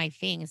that's not my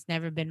thing. It's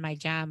never been my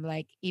jam.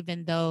 Like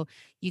even though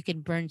you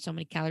can burn so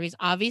many calories,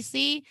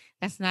 obviously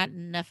that's not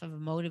enough of a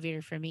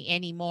motivator for me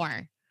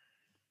anymore.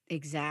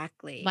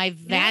 Exactly. My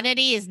Yeah.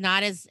 vanity is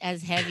not as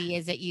heavy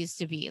as it used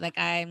to be. Like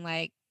I'm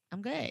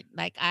good.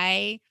 Like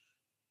I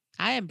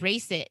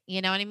embrace it,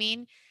 you know what I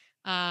mean?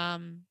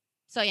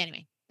 So yeah,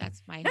 anyway,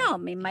 that's my No, whole I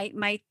mean, thing.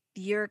 my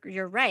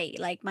you're right.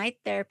 Like my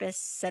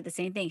therapist said the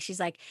same thing. She's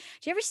like,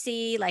 "Do you ever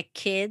see like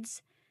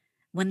kids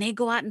when they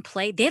go out and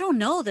play, they don't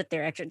know that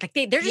they're extra like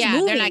they're just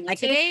Yeah, they're moving. like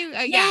Like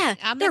today, yeah, yeah,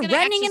 I'm not they're gonna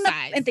running in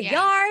exercise. the Yeah.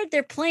 yard,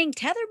 they're playing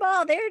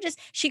tetherball. They're just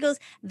she goes,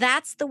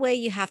 "That's the way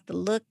you have to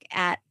look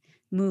at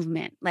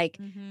movement. Like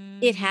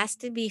it Mhm. has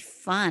to be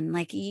fun.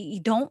 Like you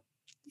don't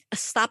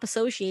stop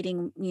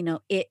associating,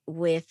 it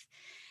with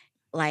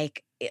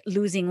like,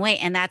 losing weight,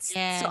 and it's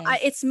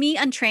Yes. me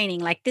untraining,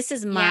 like, this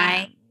is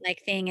my, Yeah.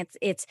 like, thing,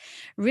 it's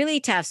really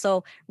tough,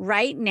 so,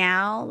 right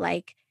now,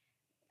 like,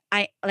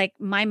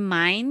 my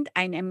mind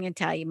I'm gonna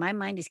tell you, my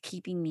mind is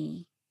keeping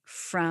me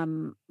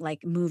from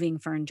like moving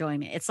for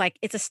enjoyment. It's like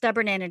it's a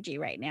stubborn energy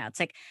right now. It's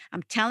like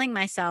I'm telling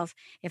myself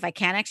if I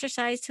can't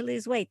exercise to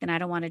lose weight, then I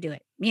don't want to do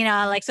it.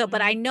 Like so,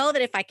 but I Mhm. know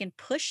that if I can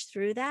push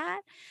through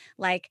that,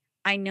 like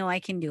I know I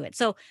can do it.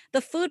 So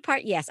the food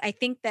part, yes, I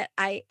think that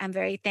I'm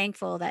very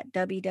thankful that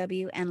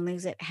WW and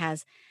Lose It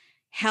has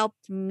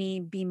helped me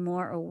be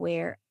more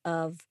aware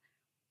of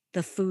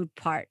the food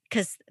part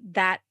because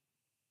that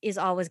is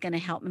always going to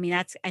help. I mean,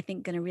 that's I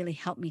think going to really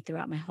help me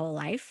throughout my whole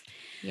life.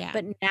 Yeah.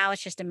 But now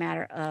it's just a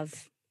matter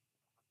of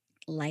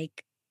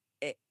like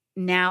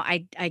now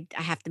I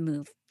have to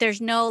move. There's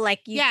no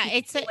like Yeah,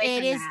 you can't get away it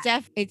from is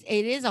that.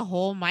 it is a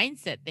whole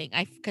mindset thing.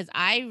 Because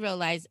I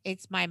realize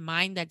it's my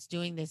mind that's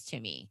doing this to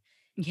me.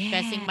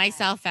 Stressing Yeah.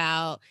 myself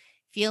out,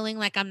 feeling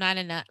like I'm not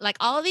enough. Like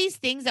all these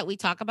things that we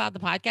talk about the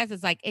podcast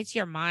is like it's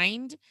your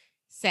mind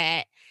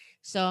set.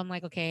 So I'm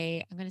like,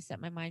 okay, I'm gonna set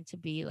my mind to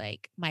be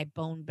like my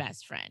bone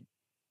best friend.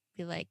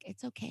 Be like,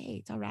 it's okay,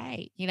 it's all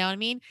right. You know what I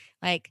mean?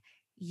 Like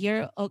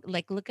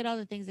like look at all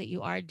the things that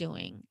you are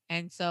doing.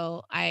 And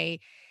so I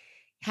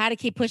had to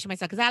keep pushing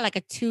myself because I had like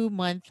a 2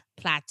 month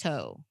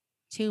plateau.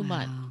 2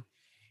 months. Wow.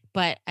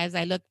 But as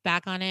I look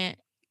back on it,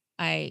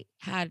 I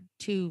had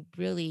 2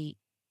 really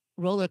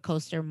roller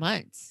coaster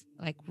months,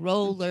 like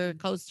roller Mhm.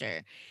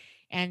 coaster.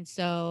 And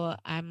so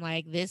I'm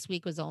like, this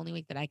week was the only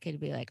week that I could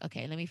be like,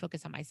 okay, let me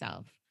focus on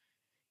myself.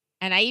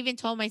 And I even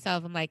told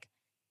myself, I'm like,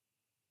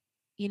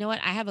 you know what?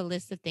 I have a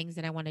list of things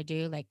that I want to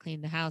do, like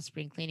clean the house,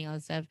 spring cleaning, all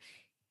this stuff.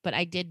 But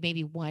I did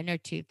maybe 1 or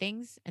 2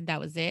 things, and that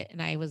was it.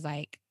 And I was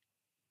like,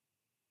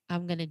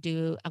 I'm gonna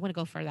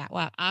go for that.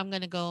 Wow, I'm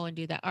gonna go and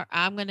do that, or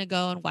I'm gonna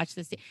go and watch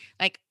this.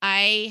 Like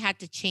I had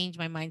to change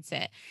my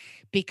mindset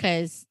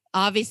because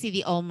obviously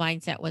the old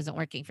mindset wasn't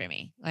working for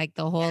me. Like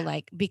the whole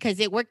like because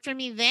it worked for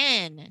me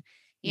then.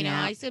 I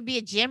Yeah. used to be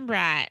a gym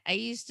rat. I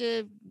used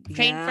to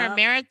train for a Yep.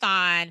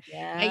 marathon.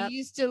 I Yep.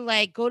 used to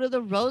like go to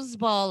the Rose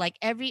Bowl like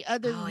every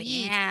other Oh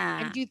week and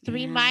yeah. do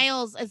three Yeah.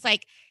 miles. It's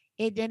like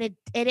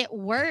it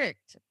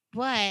worked,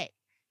 but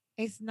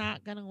it's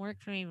not gonna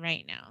work for me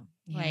right now.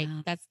 Like,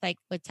 Yeah. that's like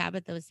what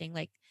Tabitha was saying,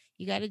 like,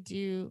 you gotta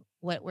do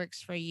what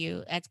works for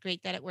you. That's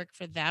great that it worked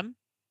for them,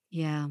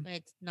 Yeah. but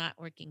it's not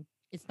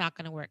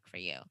gonna work for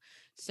you.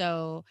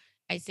 So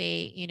I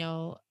say,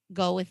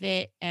 go with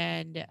it.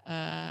 And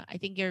I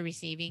think you're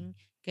receiving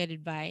good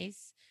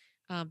advice.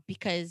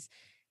 Because,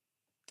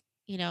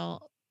 you know,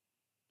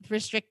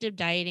 restrictive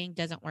dieting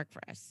doesn't work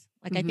for us.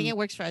 Like I think Mhm. it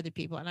works for other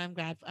people and I'm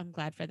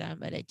glad for them,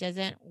 but it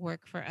doesn't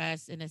work for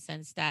us in a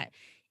sense that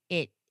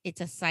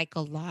it's a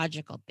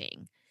psychological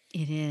thing.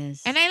 It And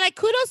is. I like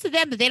kudos to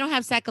them that they don't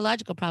have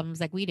psychological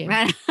problems like we do.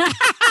 Right.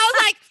 I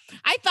was like,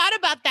 I thought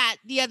about that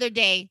the other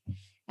day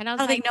and I I was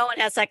don't like, think no one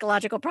has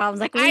psychological problems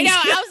like I we know.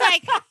 do. I was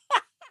like,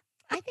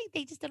 I think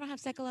they just don't have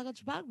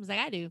psychological problems like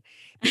I do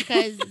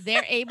because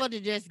they're able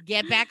to just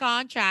get back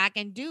on track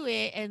and do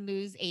it and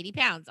lose 80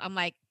 pounds. I'm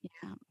like,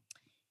 Yeah.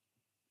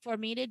 for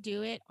me to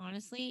do it,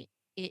 honestly,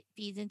 it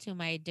feeds into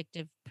my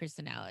addictive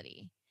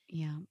personality.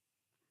 Yeah.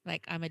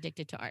 Like I'm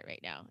addicted to art right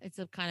now. It's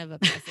a kind of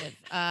obsessive.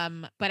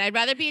 But I'd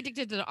rather be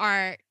addicted to the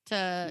art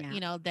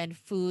Yeah. than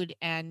food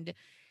and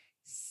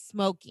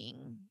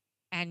smoking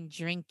and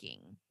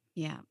drinking.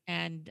 Yeah.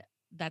 And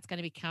that's going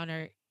to be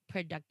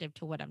counterproductive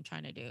to what I'm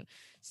trying to do.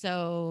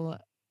 So,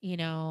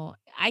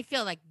 I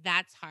feel like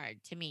that's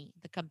hard to me.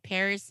 The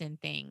comparison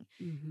thing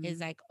is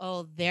Mhm. like,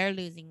 oh, they're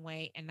losing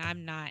weight and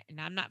I'm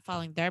not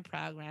following their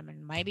program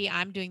and maybe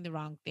I'm doing the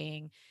wrong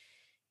thing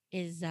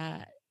is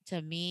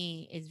to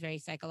me is very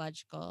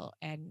psychological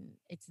and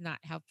it's not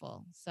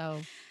helpful.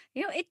 So,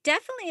 It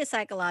definitely is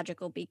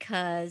psychological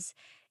because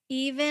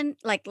even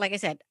like I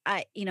said,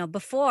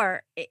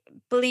 before,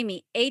 believe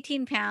me,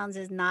 18 pounds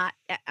is not.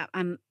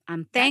 I'm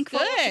that's thankful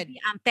to good.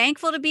 be. I'm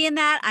thankful to be in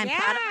that. I'm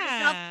proud of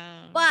myself,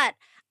 Yeah. but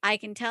I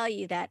can tell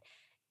you that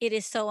it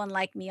is so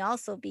unlike me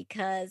also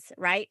because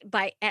right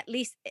by at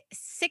least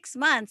 6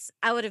 months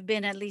I would have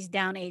been at least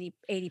down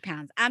 80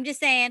 pounds. I'm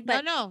just saying, No,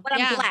 but no. I'm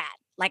Yeah. glad.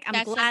 Like I'm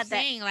That's what I'm glad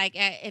that. saying. Like,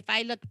 if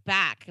I look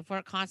back, if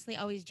we're constantly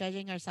always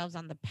judging ourselves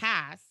on the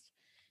past,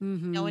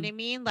 you know what I Mhm.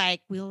 mean?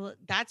 Like,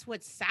 that's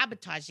what's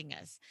sabotaging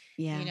us,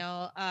 you Yeah.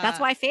 know? That's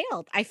why I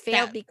failed. I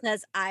failed That,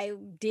 because I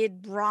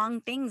did wrong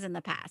things in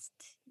the past,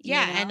 you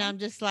yeah. And know? I'm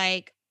just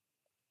like,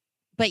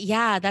 but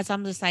yeah,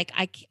 I'm just like,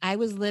 I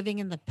was living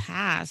in the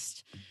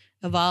past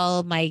of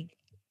all my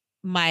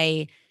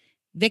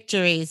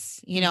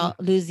victories, Mhm,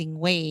 losing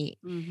weight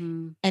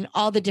mhm. and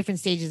all the different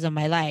stages of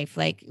my life.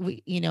 Like,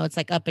 it's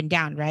like up and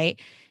down, right?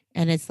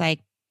 And it's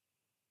like,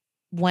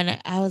 when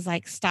I was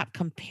like, stop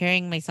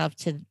comparing myself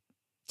to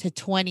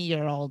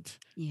 20-year-old,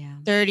 Yeah,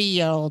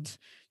 30-year-old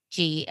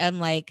G. I'm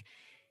like,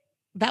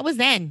 that was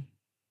then.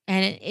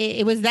 And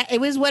it was that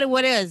it was what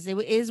it is.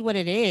 Is what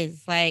it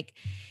is. Like,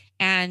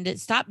 and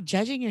stop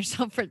judging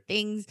yourself for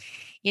things,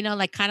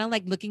 like kind of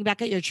like looking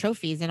back at your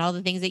trophies and all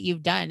the things that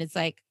you've done. It's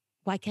like,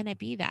 why can't I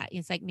be that?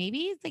 It's like maybe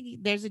it's like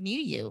there's a new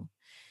you.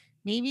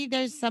 Maybe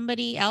there's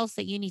somebody else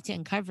that you need to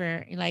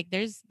uncover. Like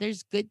there's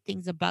good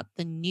things about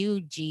the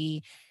new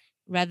G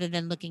rather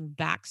than looking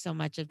back so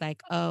much of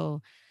like,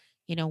 oh,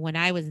 when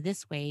I was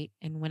this weight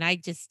and when I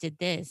just did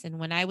this and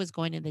when I was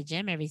going to the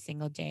gym every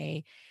single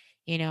day,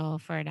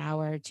 for an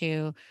hour or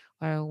two,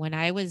 or when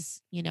I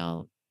was,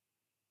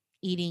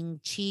 eating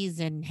cheese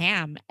and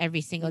ham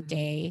every single Mhm.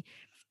 day,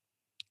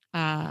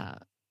 uh,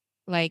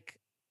 like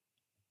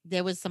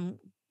there was some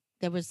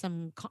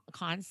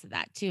cons to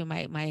that too.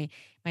 My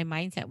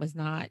mindset was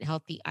not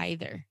healthy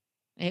either.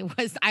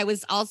 I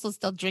was also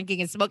still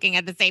drinking and smoking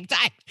at the same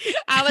time.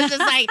 I was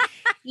just like,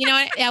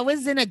 I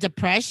was in a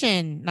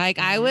depression.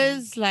 Yeah.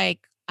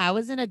 I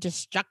was in a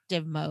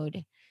destructive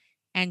mode.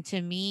 And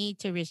to me,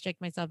 to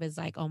restrict myself is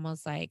like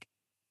almost like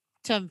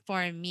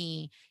for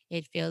me,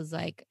 it feels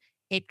like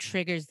it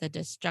triggers the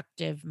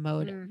destructive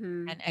mode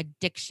Mhm. and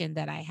addiction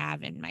that I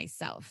have in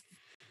myself.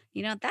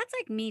 That's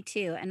like me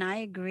too. And I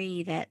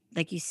agree that,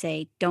 like you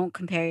say, don't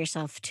compare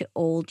yourself to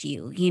old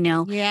you.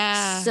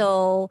 Yeah.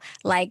 So,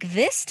 like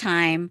this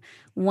time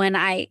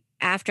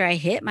after I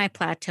hit my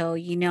plateau,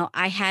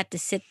 I had to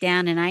sit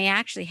down and I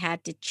actually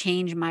had to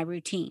change my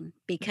routine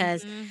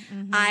because Mhm,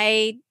 mhm,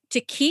 I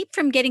to keep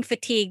from getting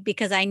fatigued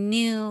because I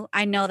know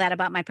that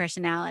about my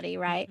personality,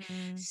 right?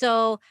 mhm,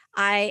 So,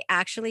 I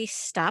actually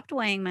stopped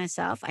weighing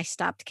myself. I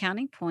stopped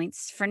counting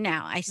points for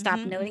now. I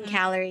stopped mhm, noting mhm.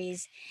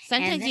 calories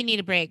and Sometimes then you need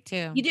a break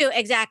too. you do,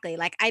 exactly.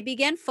 Like, I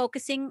began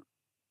focusing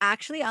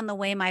actually on the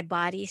way my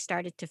body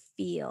started to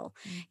feel,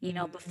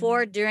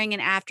 before, Mhm. during,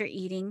 and after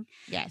eating.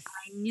 I Yes.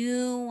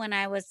 knew when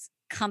I was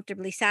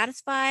comfortably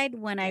satisfied,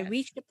 when I Yes.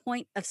 reached a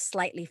point of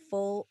slightly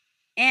full,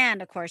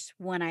 and of course,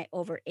 when I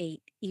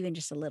overate even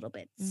just a little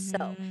bit. So,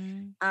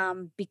 Mhm.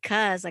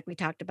 because like we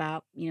talked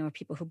about,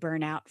 people who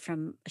burn out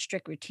from a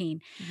strict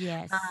routine,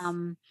 Yes.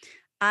 um,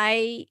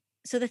 I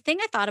so the thing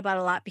I thought about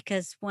a lot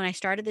because when I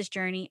started this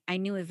journey, I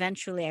knew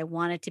eventually I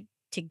wanted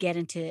to get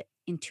into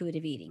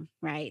intuitive eating,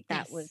 right?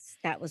 That Yes. was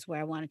that was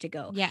where I wanted to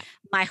go. Yeah.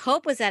 My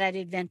hope was that I'd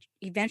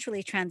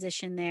eventually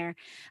transition there,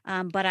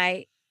 but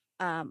I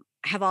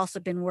have also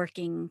been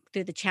working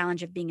through the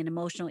challenge of being an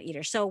emotional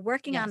eater. So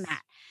working on Yes.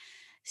 that.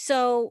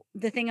 So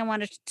the thing I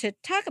wanted to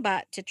talk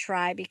about to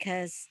try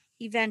because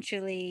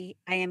eventually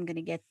I am going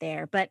to get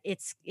there, but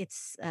it's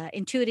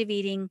intuitive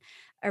eating,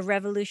 a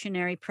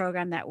revolutionary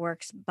program that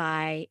works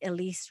by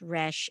Elise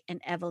Resch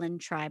and Evelyn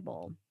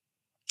Tribal.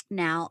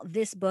 Now,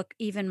 this book,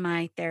 even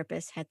my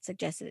therapist had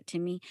suggested it to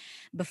me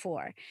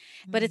before,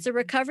 but it's Mhm. a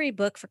recovery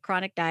book for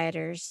chronic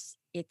dieters.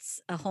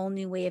 It's a whole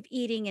new way of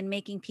eating and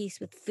making peace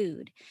with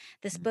food.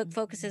 This book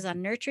focuses Mhm.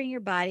 on nurturing your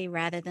body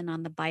rather than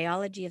on the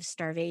biology of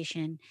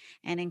starvation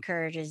and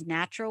encourages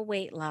natural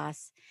weight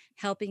loss,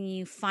 helping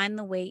you find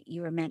the weight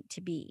you are meant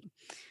to be.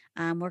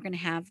 We're going to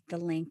have the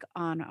link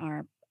on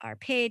our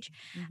page,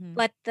 Mhm.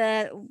 but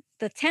the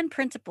 10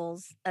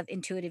 principles of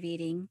intuitive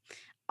eating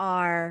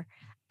are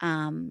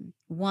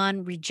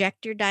one,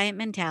 reject your diet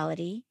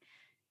mentality,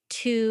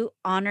 two,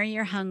 honor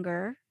your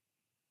hunger,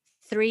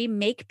 three,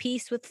 make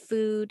peace with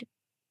food,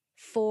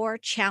 four,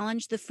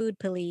 challenge the food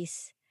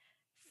police,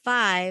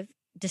 five,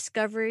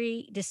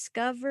 discovering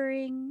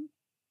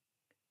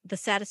the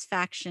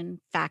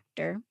satisfaction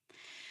factor,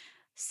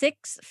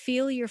 six,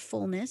 feel your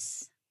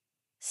fullness,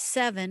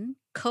 seven,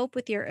 cope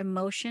with your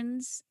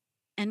emotions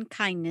and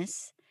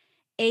kindness,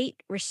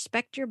 eight,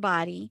 respect your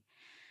body,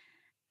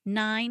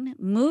 nine,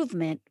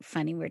 movement.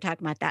 Funny, we were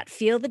talking about that.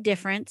 Feel the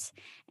difference.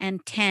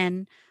 And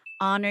 10,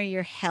 honor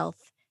your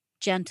health,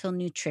 gentle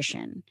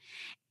nutrition.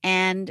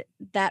 And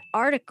that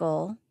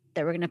article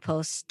that we're going to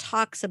post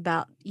talks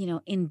about,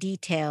 in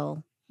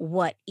detail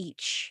what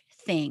each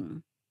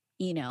thing,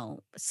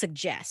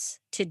 suggests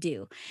to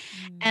do.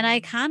 And I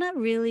Mm. kind of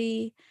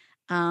really,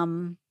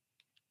 um,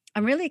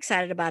 I'm really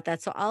excited about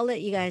that. So I'll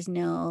let you guys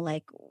know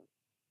like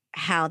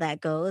how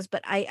that goes.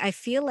 But I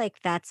feel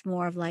like that's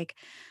more of like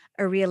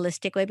a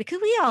realistic way because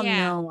we all Yeah.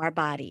 know our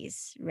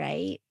bodies,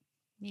 right?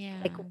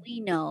 Like Yeah.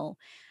 we know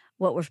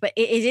what we're, but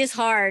it is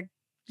hard,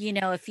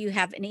 if you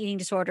have an eating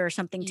disorder or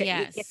something to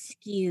it gets Yes.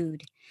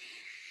 skewed.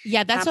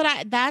 Yeah, Um,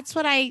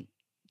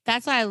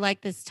 that's why I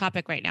like this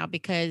topic right now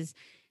because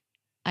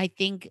I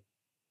think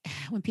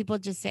when people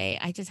just say,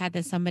 I just had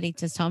this somebody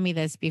just told me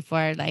this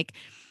before, like,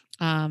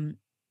 um,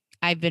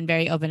 I've been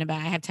very open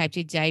about I have type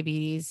 2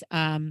 diabetes.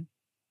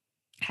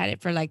 Had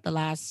it for like the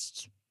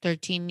last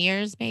 13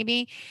 years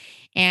maybe.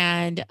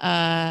 And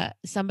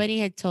somebody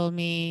had told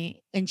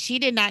me, and she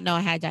did not know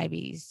I had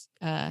diabetes.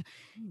 mm,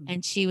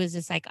 And she was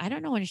just like, I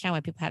don't know, understand why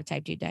people have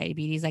type 2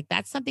 diabetes. Like,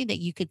 that's something that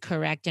you could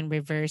correct and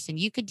reverse. And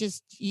you could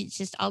it's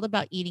just all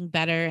about eating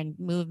better and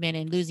movement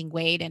and losing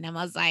weight. And I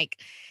was like,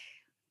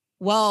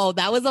 whoa,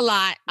 that was a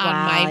lot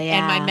on wow, my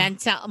yeah,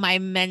 mental, my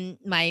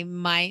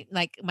mind,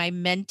 like my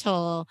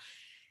mental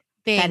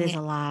that is thing.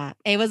 a lot.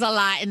 It was a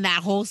lot in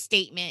that whole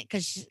statement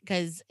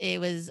because it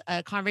was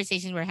a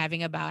conversation we're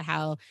having about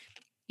how,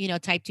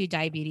 type 2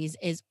 diabetes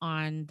is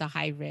on the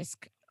high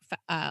risk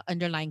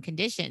underlying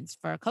conditions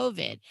for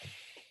COVID.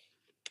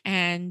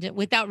 And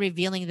without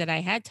revealing that I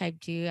had type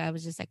 2, I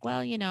was just like,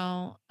 well,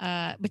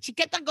 but she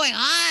kept on going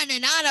on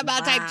and on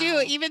about type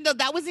 2, Wow. even though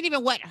that wasn't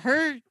even what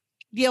her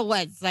deal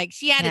was. Like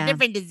she had a Yeah.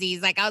 different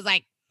disease. Like I was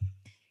like,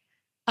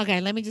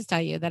 Okay, let me just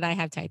tell you that I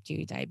have type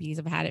 2 diabetes.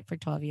 I've had it for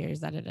 12 years,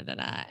 da, da, da, da,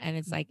 da, and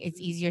it's like it's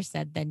Mhm. easier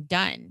said than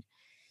done.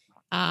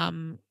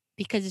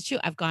 Because it's true.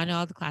 I've gone to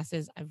all the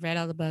classes, I've read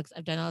all the books,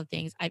 I've done all the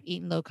things, I've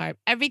eaten low carb,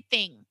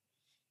 everything.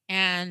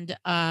 And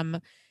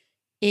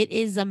it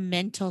is a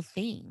mental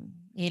thing.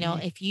 Yeah.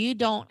 If you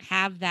don't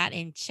have that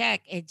in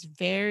check, it's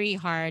very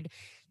hard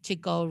to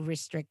go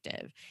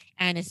restrictive.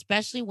 And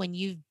especially when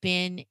you've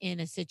been in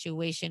a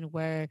situation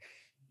where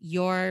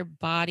your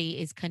body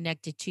is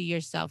connected to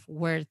your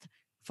self-worth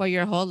for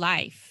your whole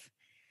life.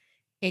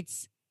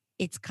 It's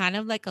it's kind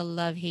of like a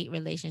love-hate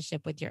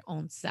relationship with your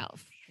own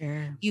self.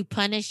 Sure. You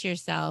punish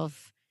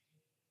yourself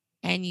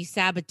and you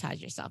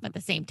sabotage yourself at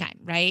the same time,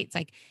 right? It's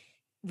like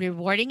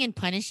rewarding and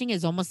punishing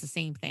is almost the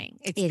same thing.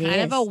 It's It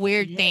kind of a is. It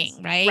weird is.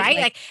 thing, right? Right?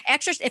 Like, Like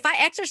if I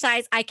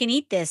exercise, I can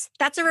eat this.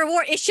 That's a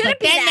reward. It but shouldn't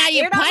be then now that.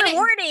 you You're not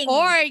punish,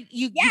 or rewarding.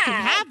 you can Yeah,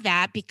 have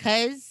that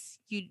because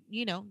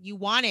you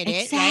wanted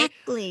it, right?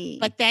 exactly.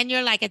 But then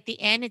you're like at the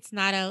end, it's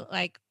not a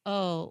like,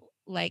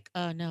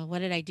 oh no, what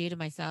did I do to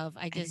myself?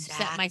 I just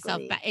set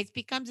myself Exactly. back. It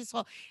becomes this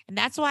whole, and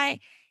that's why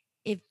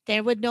if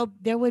there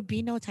would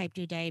be no type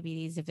 2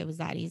 diabetes if it was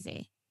that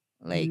easy.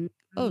 Like,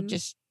 oh, Mhm.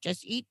 just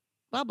eat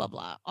blah blah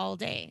blah all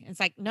day. It's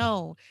like,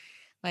 no,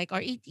 like,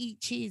 or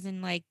eat cheese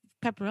and like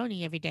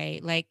pepperoni every day.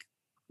 Like,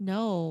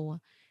 no.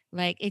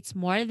 Like, it's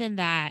more than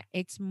that.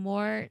 It's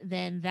more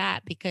than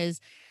that because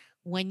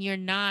when you're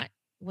not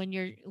when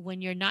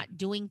you're not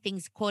doing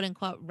things quote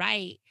unquote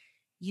right,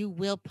 you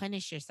will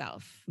punish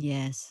yourself.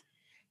 Yes.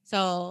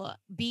 So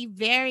be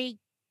very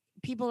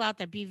people out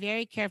there, be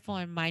very careful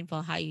and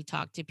mindful how you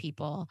talk to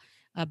people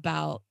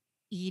about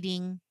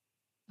eating,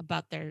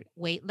 about their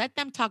weight. Let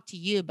them talk to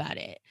you about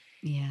it.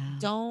 Yeah.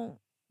 Don't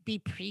be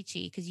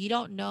preachy because you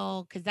don't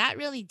know. Because that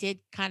really did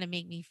kind of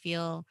make me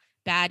feel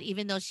bad,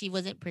 even though she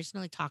wasn't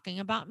personally talking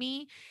about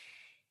me.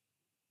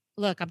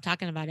 Look, I'm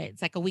talking about it.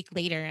 It's like a week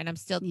later, and I'm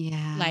still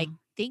Yeah. like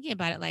thinking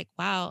about it. Like,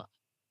 wow,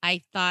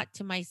 I thought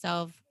to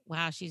myself,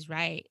 wow, she's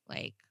right.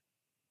 Like,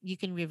 you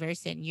can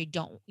reverse it and you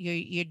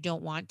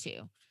don't want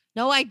to.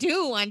 No, I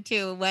do want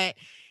to, but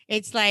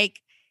it's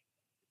like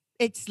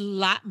it's a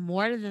lot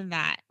more than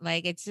that.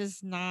 Like it's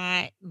just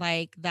not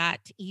like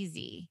that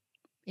easy.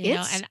 It's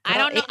And I girl,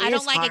 don't know, it I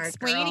don't is like hard,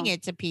 explaining girl.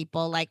 it to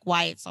people like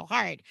why it's so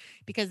hard.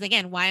 Because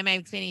again, why am I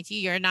explaining it to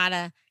you?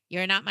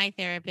 You're not my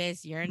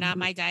therapist, you're not Mhm.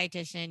 my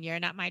dietitian, you're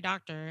not my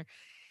doctor.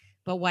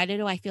 But why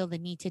do I feel the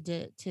need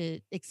to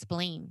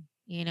explain,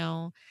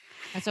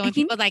 And so when And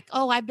you people are like,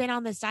 "Oh, I've been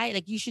on this diet,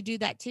 like you should do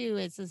that too."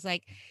 It's just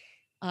like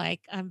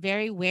I'm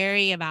very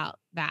wary about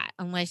that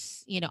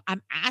unless,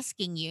 I'm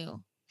asking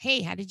you,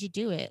 "Hey, how did you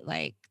do it?"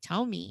 Like,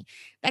 tell me.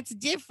 That's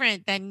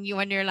different than you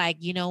when you're like,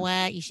 "You know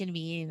what? You shouldn't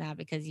be eating that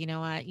because you know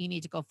what? You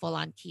need to go full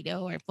on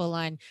keto or full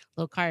on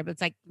low carb."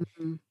 It's like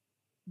Mhm.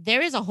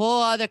 there is a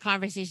whole other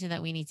conversation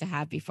that we need to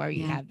have before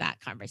you Yeah. have that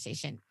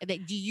conversation.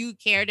 Do you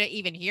care to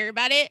even hear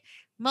about it?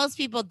 Most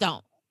people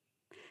don't.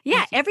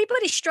 Yeah, Most people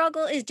everybody's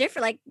struggle is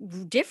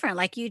different,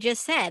 like you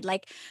just said.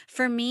 Like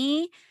for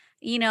me,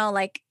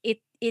 like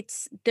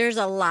it's there's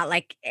a lot.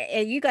 Like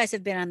you guys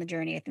have been on the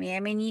journey with me. I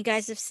mean, you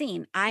guys have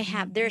seen.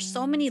 There's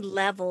so Mhm. many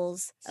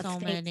levels of So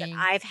things that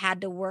many. I've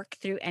had to work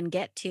through and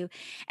get to.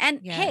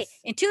 And hey,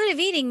 Yes. intuitive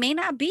eating may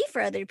not be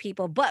for other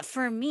people, but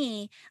for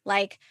me,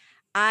 like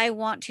I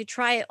want to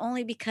try it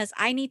only because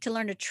I need to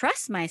learn to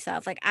trust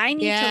myself. Like I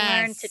need to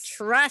learn to Yes.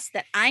 trust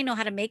that I know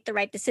how to make the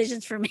right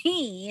decisions for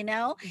me.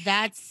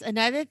 That's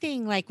another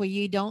thing, like, where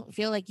you don't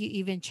feel like you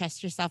even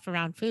trust yourself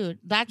around food.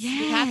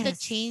 You have to Yes.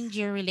 change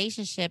your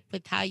relationship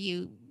with how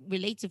you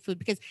relate to food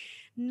because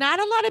not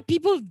a lot of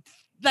people,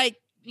 like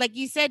like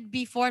you said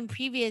before in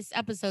previous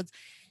episodes,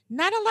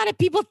 not a lot of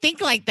people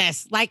think like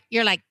this. Like,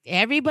 you're like,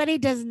 everybody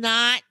does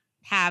not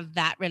have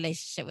that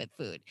relationship with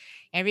food.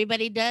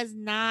 Everybody does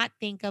not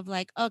think of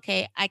like,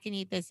 okay, I can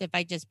eat this if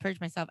I just purge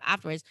myself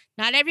afterwards.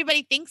 Not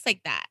everybody thinks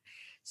like that.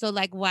 So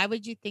like why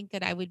would you think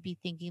that I would be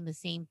thinking the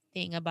same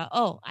thing about,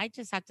 oh, I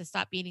just have to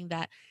stop eating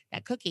that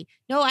cookie.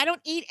 No, I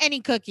don't eat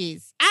any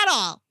cookies at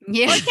all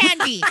Yeah. or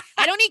candy.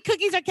 I don't eat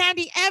cookies or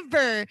candy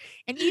ever.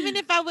 And even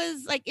if I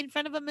was like in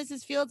front of a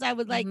Mrs. Fields,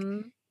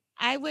 Mhm.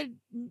 I would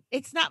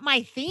it's not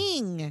my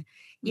thing.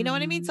 You know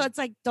what I mean? So Mhm. it's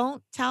like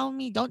don't tell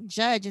me, don't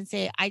judge and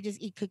say I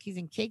just eat cookies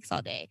and cakes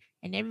all day.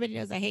 And everybody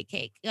knows I hate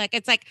cake. Like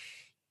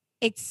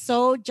it's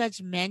so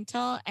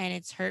judgmental and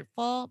it's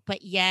hurtful,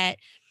 but yet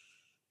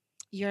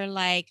you're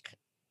like,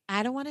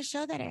 I don't want to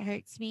show that it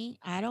hurts me.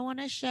 I don't want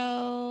to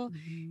show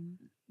Mhm.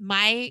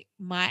 my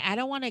I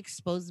don't want to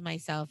expose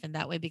myself in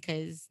that way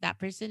because that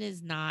person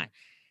is not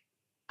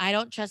I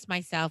don't trust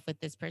myself with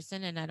this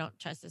person and I don't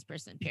trust this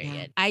person, Yeah.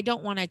 period. I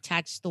don't want to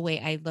attach the way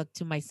I look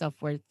to my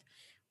self-worth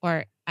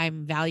or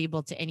I'm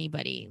valuable to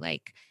anybody.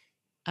 Like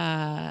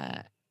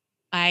uh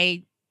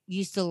I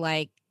used to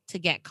like to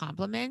get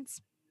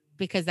compliments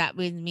because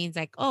means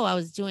like, oh, I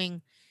was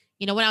doing,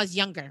 when I was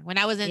younger, when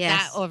I wasn't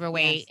that Yes.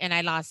 overweight Yes. and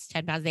I lost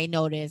 10 pounds, they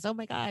noticed, oh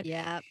my God.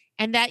 Yep.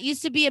 And that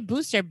used to be a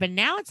booster. But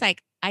now it's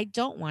like, I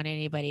don't want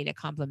anybody to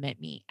compliment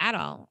me at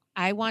all.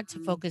 I want to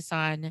Mhm. focus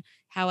on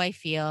how I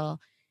feel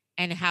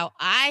and how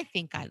I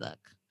think I look.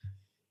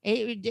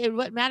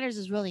 What matters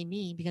is really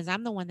me, because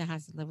I'm the one that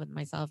has to live with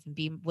myself and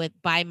be with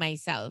by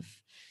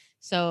myself.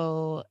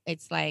 So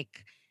it's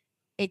like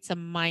it's a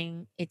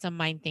mind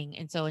thing.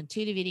 And so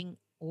intuitive eating,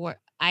 or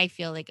I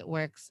feel like it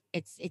works.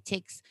 It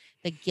takes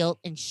the guilt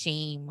and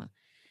shame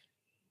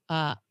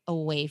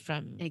away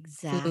from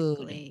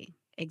food. Exactly.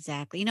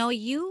 Exactly. You know,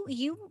 you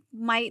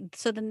might,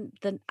 so then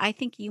I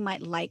think you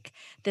might like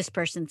this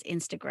person's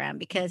Instagram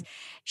because Mhm.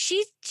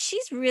 she's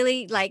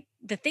really like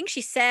the things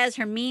she says,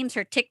 her memes,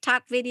 her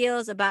TikTok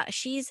videos about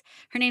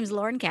her name's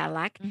Lauren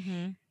Cadillac.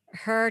 Mhm.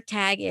 Her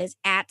tag is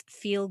at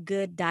Feel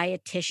Good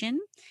Dietitian,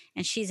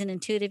 and she's an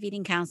intuitive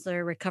eating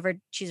counselor,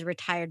 recovered. She's a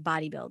retired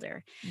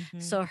bodybuilder. Mhm.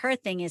 So her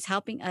thing is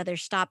helping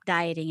others stop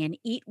dieting and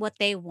eat what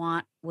they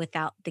want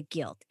without the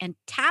guilt. And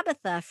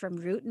Tabitha from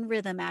Root and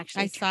Rhythm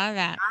I actually turned saw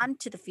that. on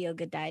to the Feel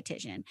Good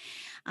Dietitian.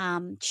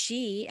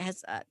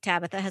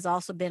 Tabitha has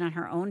also been on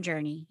her own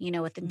journey,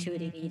 with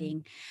intuitive Mhm.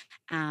 eating,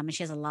 and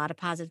she has a lot of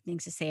positive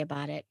things to say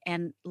about it.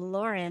 And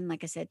Lauren,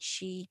 like I said,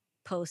 she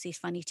posts these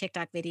funny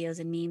TikTok videos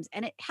and memes,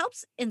 and it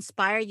helps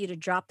inspire you to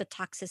drop the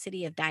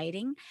toxicity of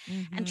dieting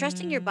and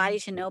trusting your body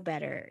Mhm. to know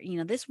better.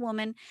 This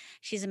woman,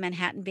 she's a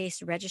Manhattan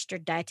based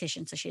registered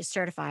dietitian, so she's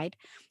certified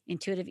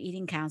intuitive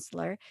eating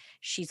counselor.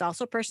 She's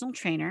also a personal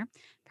trainer.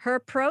 Her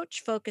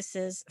approach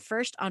focuses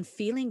first on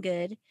feeling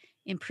good,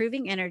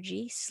 improving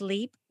energy,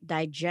 sleep,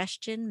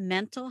 digestion,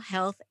 mental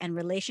health, and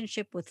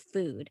relationship with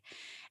food.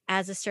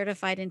 As a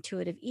certified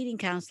intuitive eating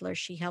counselor,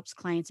 she helps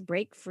clients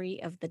break free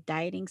of the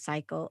dieting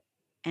cycle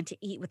and to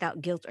eat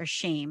without guilt or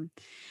shame.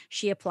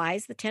 She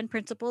applies the 10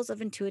 principles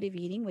of intuitive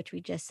eating, which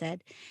we just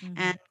said,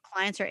 and Mhm.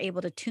 clients are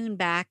able to tune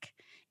back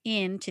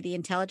into the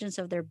intelligence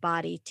of their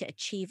body to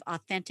achieve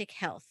authentic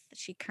health.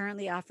 She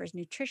currently offers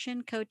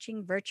nutrition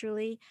coaching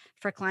virtually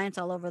for clients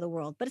all over the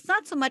world. But it's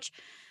not so much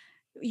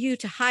you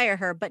to hire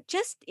her, but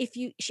just if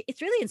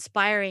it's really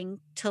inspiring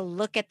to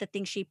look at the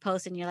things she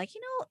posts and you're like,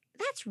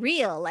 that's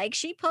real. Like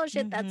she posts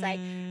it that's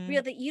like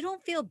real Mhm. that you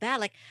don't feel bad.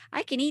 Like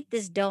I can eat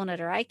this donut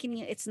or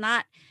it's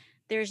not,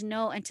 there's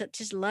no, and to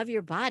just love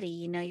your body,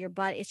 your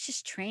body, it's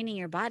just training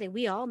your body.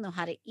 We all know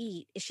how to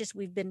eat. It's just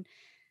we've been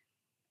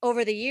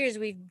over the years,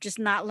 we've just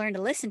not learned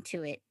to listen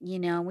to it,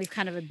 and we've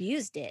kind of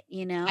abused it.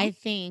 I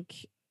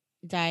think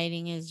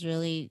dieting is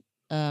really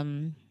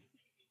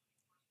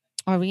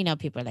or we know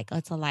people are like, oh,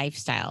 it's a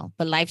lifestyle,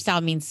 but lifestyle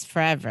Mm. means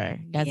forever,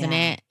 doesn't Yeah.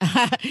 it?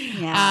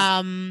 Yeah.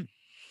 um,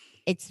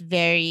 it's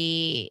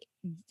very,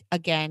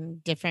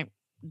 again, different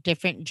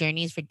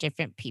journeys for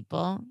different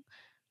people.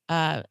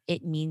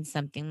 It means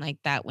something like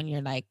that when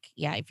you're like,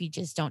 yeah, if you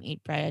just don't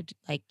eat bread,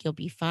 like you'll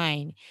be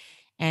fine.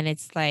 And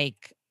it's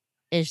like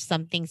there's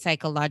something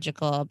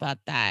psychological about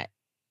that.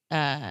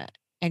 Uh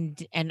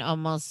and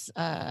almost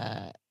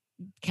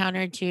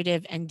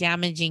counterintuitive and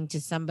damaging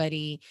to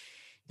somebody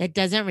that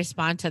doesn't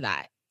respond to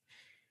that.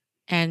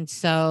 And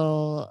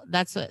so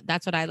that's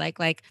what I like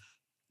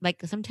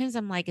sometimes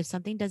I'm like, if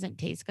something doesn't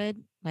taste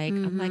good, like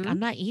I'm like, Mhm. I'm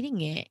not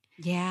eating it.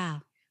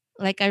 Yeah.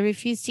 Like I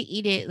refuse to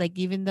eat it, like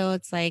even though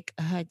it's like,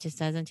 it just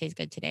doesn't taste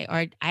good today,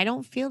 or I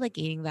don't feel like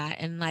eating that.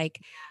 And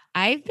like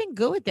I've been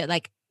good with it.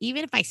 Like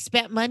even if I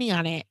spent money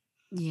on it,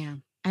 Yeah.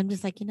 I'm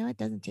just like, it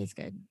doesn't taste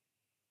good.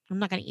 I'm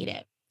not gonna eat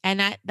it.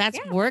 And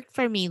that's Yeah. worked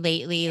for me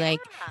lately.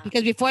 Like Yeah.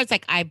 because before it's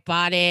like I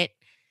bought it,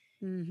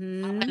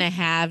 I'm Mhm. gonna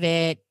have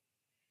it,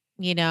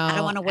 I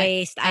don't wanna I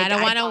waste. I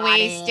don't I wanna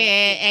bought waste it. it.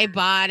 Yeah. I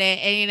bought it,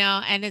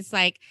 and it's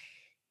like,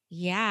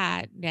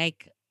 yeah,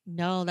 like,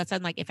 no, that's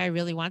not like if I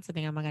really want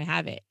something, I'm not gonna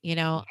have it.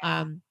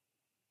 Yeah.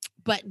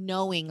 But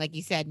knowing, like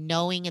you said,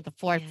 knowing at the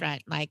Yeah.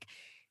 forefront, like,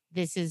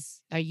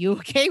 are you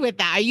okay with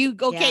that? Are you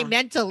okay Yeah.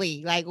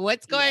 mentally? Like,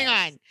 what's going Yes.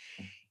 on?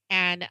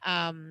 And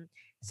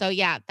so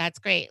yeah, that's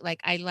great.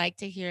 Like I like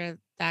to hear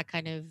that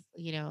kind of,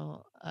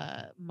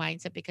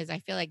 mindset, because I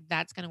feel like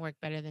that's gonna work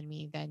better than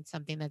me than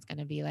something that's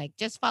gonna be like,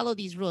 just follow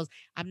these rules.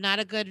 I'm not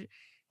a good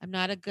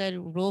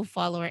rule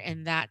follower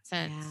in that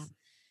Yeah. sense.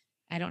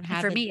 I don't And have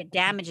for the me,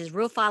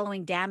 rule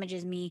following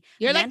damages me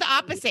You're like the mentally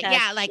opposite. because,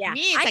 Yeah, like yeah,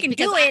 me, it's I like can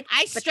because do I it,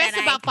 I but then stress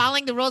about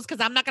following the rules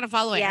because I'm not gonna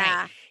follow it, right?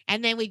 yeah,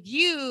 And then with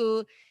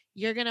you,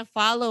 you're gonna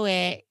follow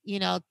it,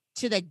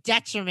 to the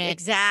detriment,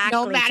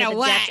 no exactly, to matter the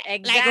what.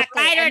 Like exactly,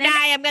 ride or and then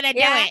die, I'm gonna do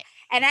yeah, it.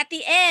 and at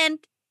the end,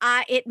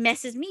 it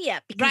messes me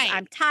up because Right.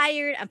 I'm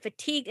tired, I'm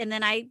fatigued, and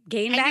then I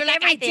gain And back you're like,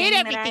 I did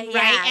everything that I everything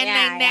right. And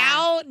then yeah,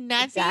 now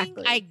nothing.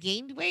 I exactly,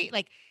 gained weight.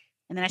 Like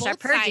and then I start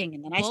both sides, purging,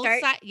 and then I both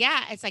start, sides.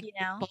 Yeah, it's like you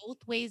know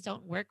both ways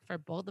don't work for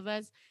both of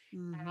us.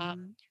 Um,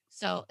 Mhm.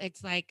 so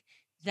it's like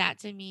that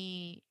to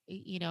me,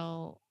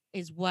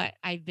 is what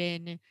I've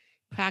been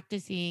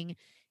practicing.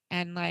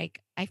 And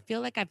like, I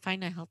feel like I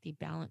find a healthy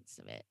balance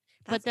of it.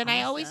 But That's then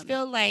I always awesome.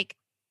 feel like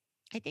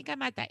I think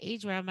I'm at that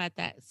age where I'm at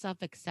that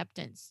self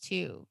acceptance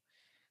too.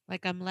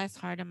 Like I'm less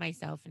hard on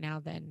myself now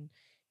than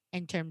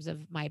in terms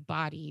of my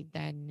body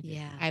than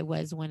Yeah. I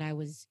was when I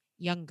was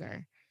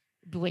younger.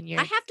 When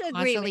I you're have to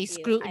agree with constantly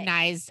you.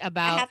 scrutinized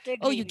I about, have to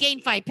oh, agree you with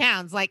gained you. 5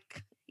 pounds.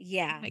 Like,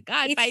 oh Yeah. my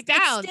God, It's 5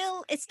 pounds.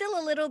 it's still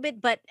a little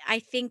bit, but I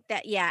think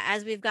that, yeah,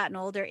 as we've gotten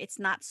older, it's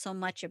not so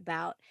much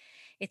about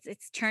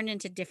it's turned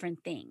into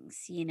different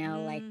things,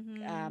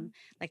 Mhm.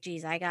 like,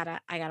 geez, I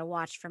gotta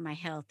watch for my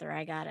health, or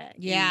I gotta,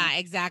 Yeah,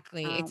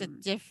 exactly. It's a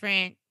um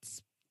different,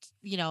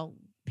 you know,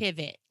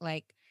 pivot.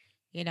 Like,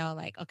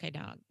 okay,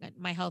 no,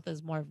 my health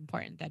is more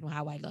important than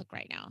how I look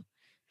right now.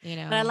 You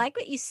but I know? like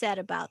what you said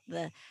about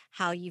the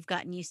how you've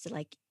gotten used to,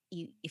 like,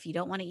 you if you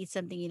don't wanna eat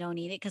something, you don't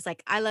eat it. Because,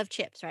 like, I love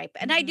chips, right?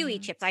 And I do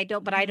eat Mhm. chips. I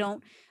Mhm.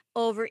 don't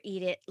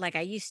overeat it like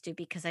I used to,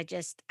 because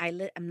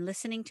I'm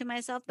listening to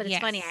myself. But it's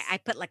funny, I Yes.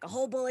 put, like, a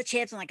whole bowl of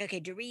chips. I'm like, "Okay,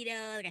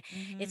 Dorito, okay,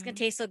 it's gonna Mhm.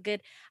 taste so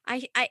good."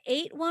 I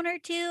ate 1 or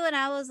 2, and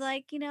I was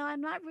like,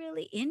 I'm not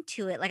really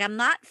into it. Like, I'm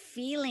not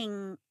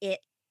feeling it,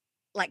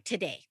 like,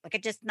 today. Like, I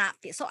just not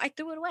feel, so I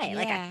threw it away.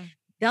 Like, I Yeah.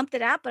 dumped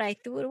it out, but I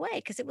threw it away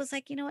because it was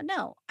like, "You know what?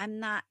 No, I'm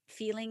not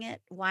feeling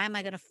it. Why am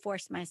I gonna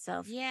force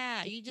myself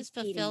Yeah. to You keep just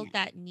eating fulfilled it?"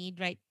 that need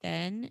right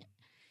then.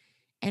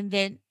 And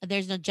then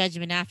there's no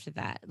judgment after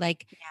that.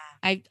 Like Yeah.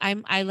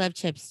 I love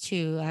chips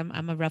too.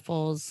 I'm a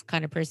Ruffles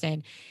kind of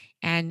person.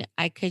 And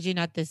I kid you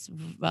not, this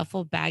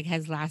Ruffle bag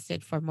has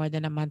lasted for more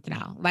than a month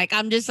now. Like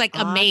I'm just like Awesome.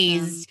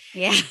 amazed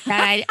Yeah.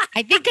 that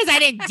I think because I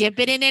didn't dip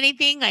it in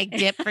anything, like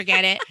dip,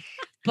 forget it.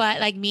 But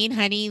like me and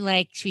Honey,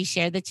 like we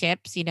share the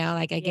chips,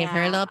 like I give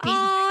her a Yeah. little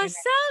piece. Oh, And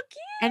so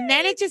and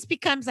then it cute. just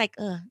becomes like,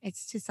 ugh,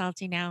 it's too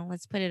salty now.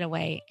 Let's put it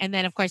away. And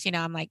then of course,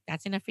 I'm like,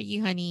 that's enough for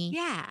you, honey.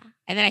 Yeah.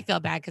 And then I feel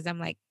bad because I'm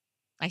like,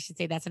 I should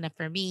say that's enough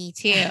for me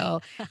too,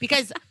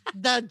 because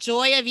the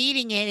joy of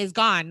eating it is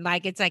gone.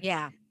 Like it's like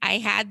Yeah. I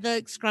had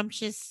the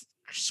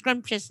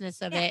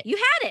scrumptiousness of Yeah. it. You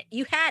had it.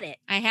 You had it.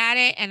 I had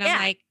it and I'm Yeah.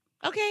 like,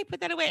 okay,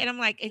 put that away. And I'm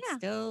like, it's Yeah.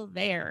 still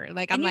there.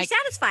 Like I'm And you're like,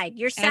 satisfied.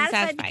 You're and I'm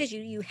satisfied satisfied. because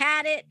you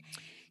had it,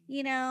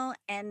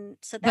 and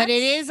so But it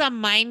that's is a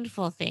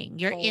mindful thing.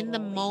 You're in the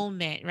totally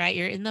moment, right?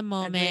 You're in the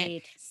moment,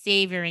 agreed.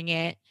 savoring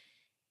it.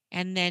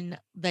 And then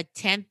the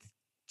 10th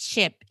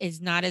chip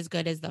is not as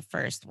good as the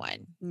first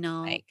one.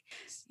 No. Like,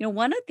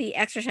 One of the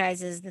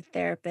exercises the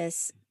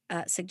therapist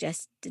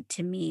suggested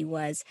to me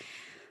was,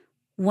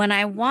 when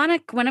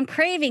I'm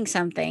craving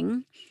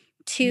something,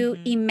 to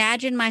mhm.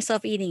 imagine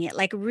myself eating it.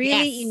 Like,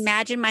 really Yes.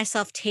 imagine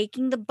myself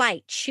taking the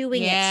bite,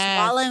 chewing it, Yes.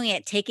 swallowing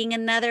it, taking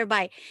another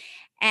bite,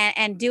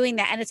 and doing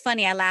that. And it's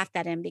funny, I laughed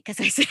at him because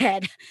I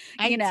said,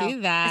 I you know,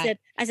 do that.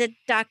 I said,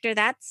 "Doctor,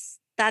 that's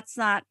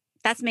not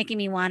that's making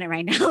me want it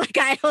right now." Like,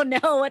 I don't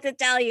know what to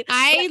tell you.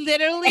 I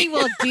literally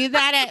will do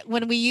that at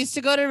when we used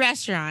to go to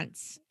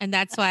restaurants, and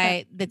that's But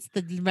why that's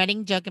the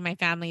running joke in my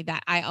family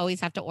that I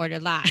always have to order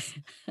last.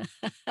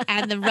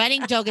 And the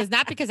running joke is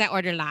not because I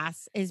order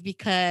last, is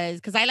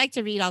because I like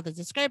to read all the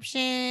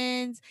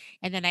descriptions,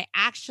 and then I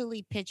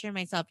actually picture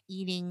myself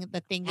eating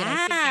the thing that I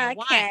think I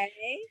want.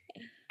 okay.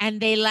 And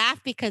they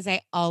laugh because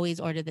I always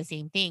order the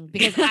same thing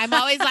because I'm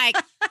always like,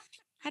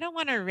 I don't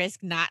want to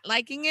risk not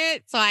liking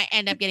it. So I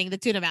end up getting the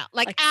tuna melt.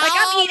 Like Like,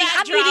 all that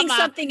I'm eating drama.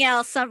 something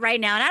else right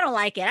now, and I don't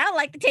like it. I don't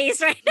like the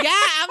taste right now.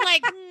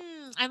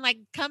 Yeah. I'm like,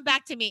 come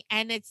back to me.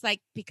 And it's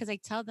like, because I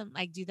tell them,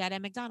 like, do that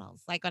at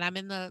McDonald's. Like when I'm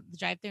in the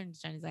drive thru and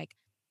Johnny's like,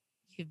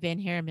 you've been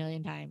here a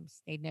million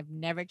times. They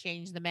never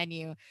changed the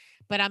menu.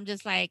 But I'm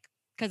just like,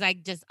 because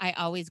I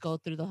always go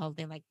through the whole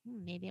thing like,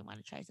 maybe I want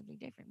to try something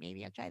different.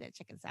 Maybe I'll try that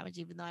chicken sandwich,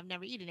 even though I've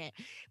never eaten it.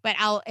 But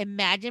I'll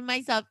imagine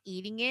myself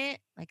eating it.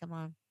 Like I'm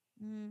on.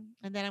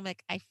 And then I'm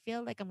like, I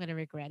feel like I'm gonna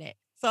regret it.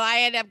 So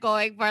I end up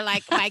going for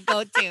like my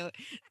go-to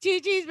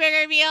 2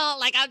 cheeseburger meal.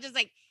 Like I'm just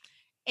like,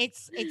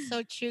 it's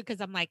so true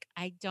because I'm like,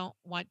 I don't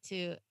want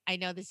to. I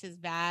know this is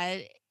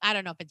bad. I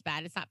don't know if it's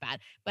bad. It's not bad,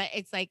 but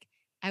it's like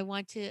I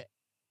want to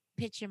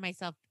picture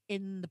myself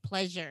in the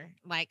pleasure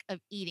like of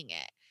eating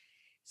it.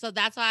 So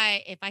that's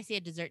why if I see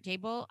a dessert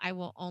table, I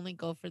will only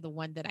go for the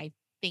one that I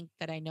think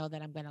that I know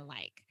that I'm gonna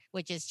like,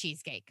 which is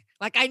cheesecake.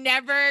 Like I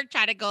never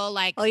try to go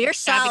like Oh, you're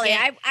solid.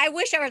 extravagant. I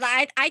wish I was.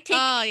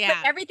 Oh Put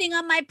yeah. everything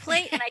on my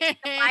plate, and I take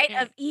a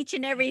bite of each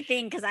and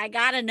everything, because I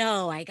gotta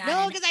know. I gotta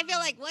No, know. because I feel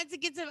like once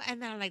it gets in,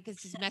 and then I'm like,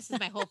 this just messes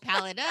my whole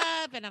palate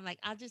up. And I'm like,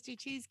 I'll just do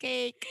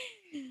cheesecake.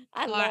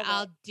 I Or love it.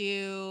 I'll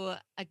do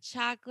a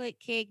chocolate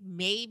cake,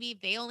 maybe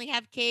if they only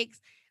have cakes.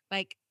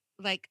 Like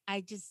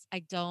I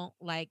don't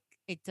like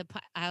it to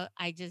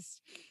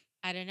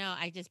I don't know.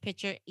 I just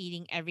picture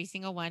eating every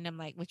single one. I'm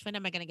like, which one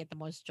am I gonna get the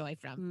most joy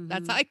from?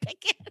 That's how Hmm. I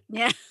pick it.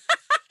 Yeah.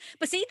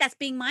 But see, that's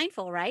being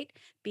mindful, right?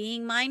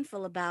 Being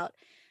mindful about,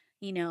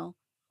 you know,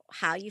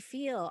 how you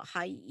feel,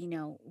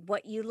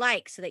 what you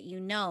like, so that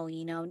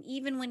and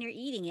even when you're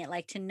eating it,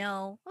 like, to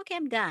know, okay,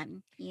 I'm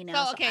done. So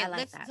So okay, I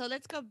like that.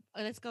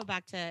 let's go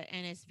back to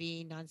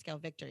NSV non-scale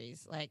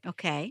victories. Like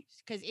Okay.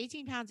 because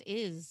 18 pounds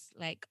is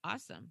like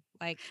awesome.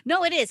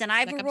 No, it is. And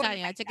I've Like I'm rewarded telling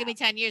you, it took me myself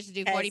 10 years to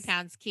do 40 because,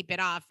 pounds, keep it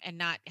off and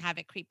not have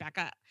it creep back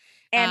up.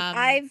 and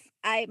Um,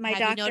 my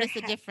have you doctor noticed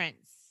the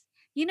difference?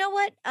 you know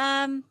what?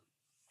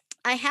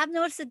 I have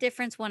noticed a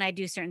difference when I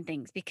do certain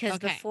things, because Okay.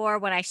 before,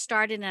 when I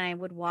started and I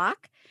would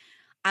walk,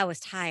 I was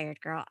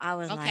tired, girl. I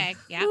was like, Okay.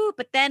 Yep. whoo.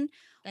 But then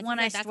That's a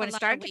good. That's a when it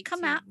lot of started to weight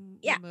come to out,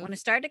 yeah, when remove. it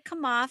started to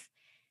come off,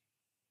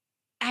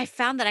 I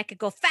found that I could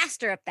go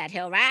faster up that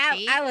hill, right?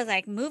 I See, was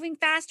like moving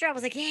faster. I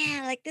was like,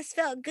 yeah, like, this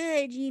felt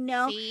good.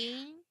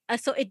 see.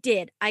 So it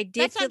did. I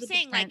did That's what feel I'm the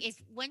saying. Like if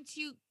difference. once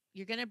you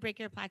you're going to break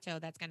your plateau.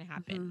 That's going to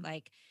happen. Mhm.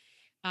 Like,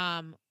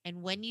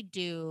 and when you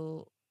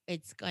do,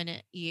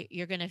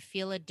 you're going to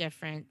feel a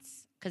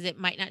difference because it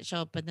might not show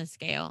up in the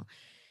scale.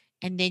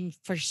 And then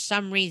for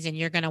some reason,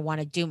 you're going to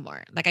want to do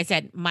more. Like I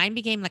said, mine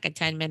became like a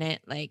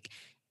 10-minute, like,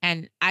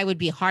 and I would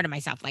be hard on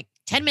myself. Like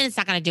 10 minutes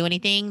not going to do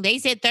anything. They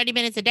said 30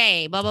 minutes a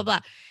day, blah, blah, blah.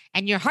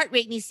 And your heart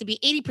rate needs to be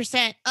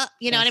 80% up.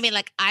 You know what I Yes. mean?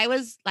 Like I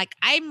was like,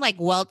 I'm like,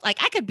 well, like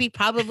I could be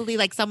probably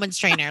like someone's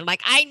trainer.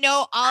 Like I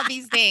know all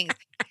these things.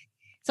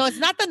 So it's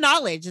not the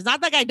knowledge. It's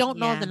not like I don't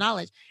know the Yeah.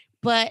 knowledge,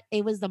 but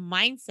it was the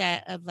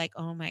mindset of like,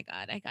 oh my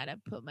God, I gotta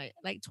put my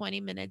like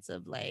 20 minutes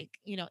of like,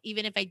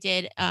 even if I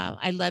did,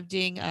 I love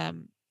doing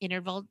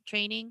interval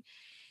training.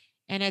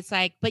 And it's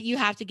like, but you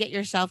have to get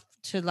yourself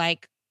to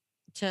like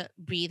to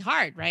breathe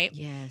hard, right?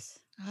 Yes.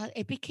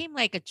 It became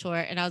like a chore.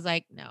 And I was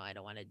like, no, I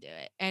don't want to do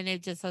it. And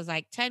it just was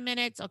like 10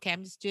 minutes. Okay,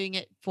 I'm just doing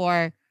it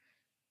for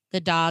the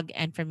dog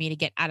and for me to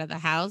get out of the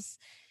house.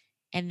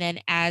 And then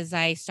as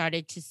I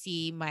started to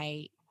see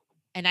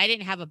and I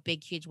didn't have a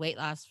big, huge weight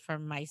loss for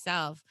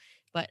myself,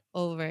 but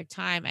over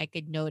time I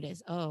could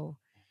notice, oh,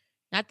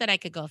 not that I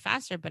could go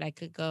faster, but I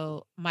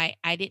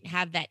didn't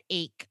have that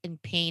ache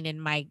and pain in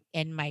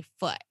my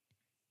foot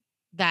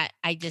that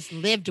I just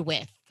lived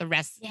with the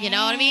rest. You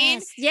know what I mean?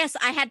 Yes. Yes,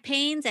 I had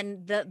pains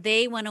and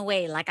they went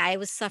away. Like I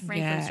was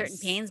suffering from certain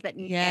Yes. pains, but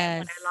when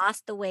Yes. I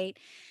lost the weight,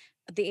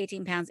 the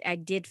 18 pounds, I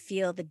did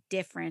feel the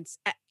difference.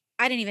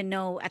 I didn't even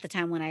know at the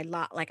time when I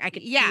lost, like I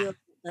could Yeah. feel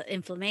the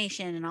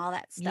inflammation and all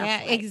that stuff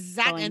Yeah, like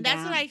exactly. going And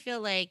that's what down. I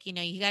feel like,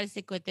 you got to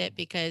stick with it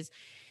because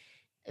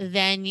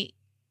then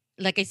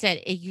like I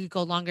said, you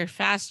go longer,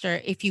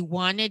 faster if you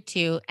wanted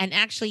to. And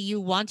actually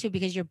you want to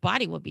because your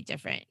body will be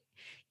different.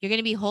 You're going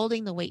to be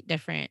holding the weight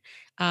different.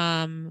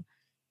 Um,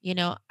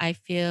 I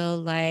feel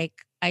like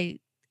I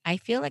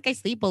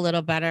sleep a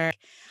little better.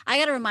 I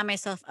got to remind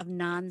myself of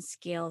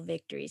non-scale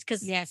victories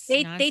because Yes,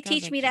 they non-scale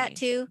teach me that victories.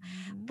 too.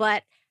 Mhm.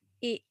 But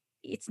it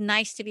it's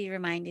nice to be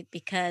reminded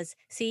because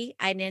see,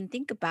 I didn't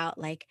think about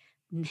like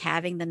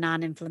having the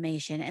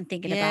non-inflammation and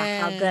thinking about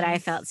how good I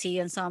Yes. felt. See,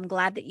 and so I'm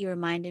glad that you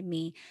reminded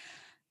me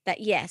that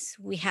yes,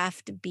 we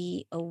have to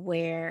be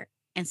aware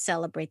and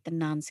celebrate the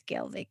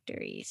non-scale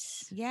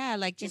victories Yeah,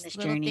 like in just this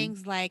little journey.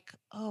 things like,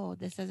 oh,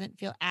 this doesn't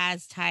feel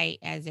as tight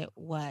as it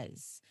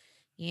was.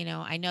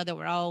 I know that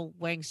we're all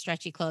wearing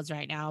stretchy clothes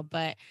right now,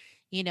 but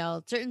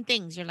certain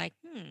things you're like,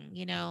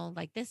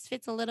 like this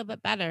fits a little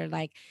bit better.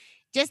 Like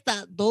just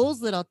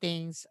those little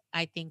things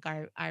I think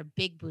are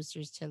big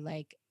boosters to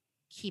like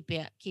keep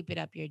it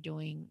up. You're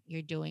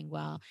doing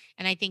well.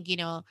 And I think,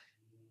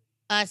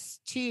 us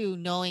too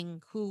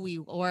knowing who we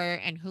were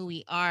and who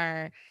we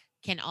are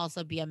can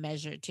also be a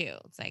measure too.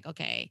 It's like,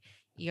 okay,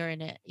 you're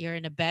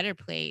in a better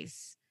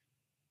place.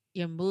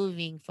 You're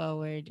moving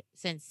forward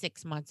since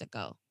 6 months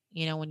ago,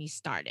 when you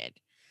started.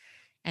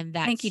 And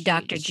that's Thank you,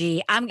 Dr. huge. G.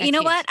 You That's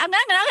know what? huge. I'm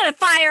not gonna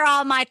fire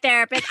all my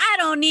therapists. I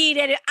don't need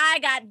it. I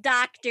got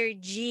Dr.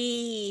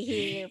 G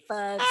here,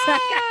 folks.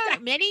 I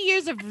got Many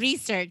years of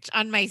research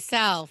on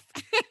myself.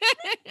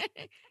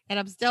 And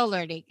I'm still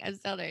learning. I'm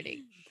still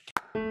learning.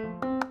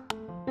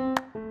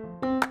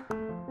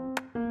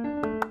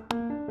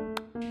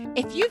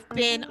 If you've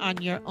been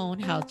on your own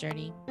health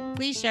journey,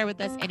 please share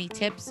with us any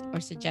tips or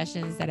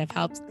suggestions that have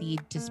helped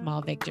lead to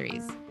small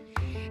victories.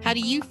 How do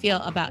you feel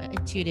about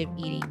intuitive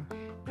eating,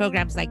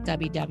 programs like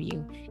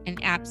WW,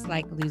 and apps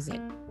like Lose It?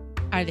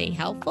 Are they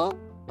helpful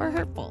or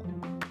hurtful?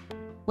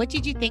 What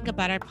did you think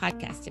about our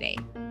podcast today?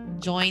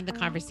 Join the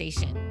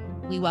conversation.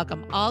 We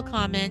welcome all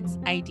comments,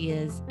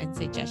 ideas, and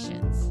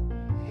suggestions.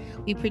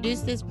 We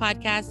produce this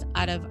podcast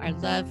out of our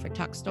love for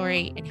Talk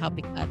Story and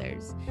helping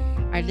others.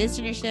 Our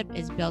listenership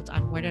is built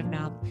on word of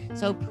mouth.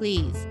 So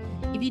please,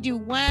 if you do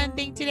one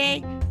thing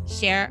today,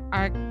 share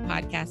our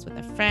podcast with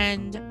a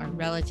friend or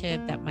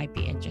relative that might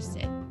be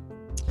interested.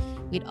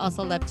 We'd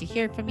also love to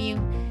hear from you.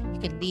 You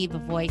can leave a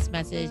voice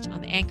message on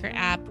the Anchor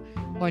app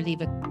or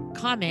leave a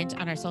comment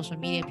on our social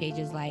media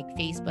pages like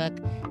Facebook,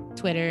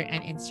 Twitter,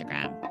 and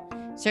Instagram.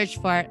 Search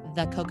for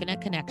The Coconut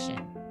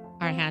Connection.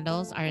 Our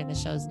handles are in the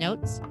show's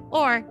notes,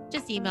 or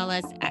just email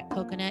us at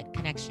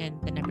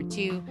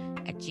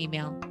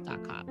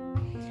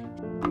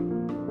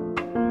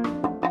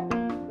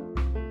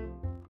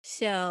coconutconnection2@gmail.com.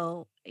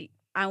 So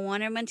I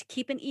want everyone to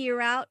keep an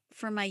ear out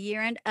for my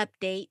year-end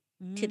update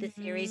to the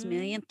series Mhm.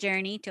 Millionth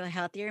Journey to a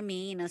Healthier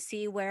Me,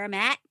 see where I'm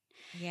at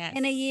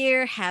in a Yes.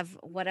 year, have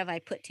what have I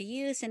put to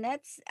use. And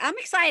I'm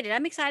excited.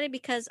 I'm excited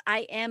because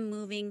I am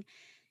moving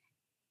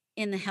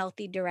in the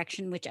healthy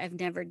direction, which I've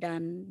never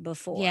done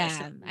before. So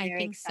Yeah, I'm I very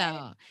think excited so.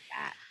 about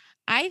that.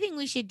 I think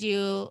we should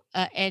do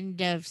a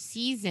end of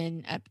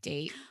season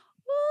update.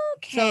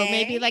 So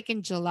maybe Okay. like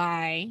in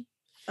July.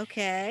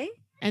 Okay.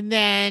 And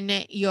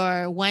then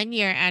your 1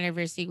 year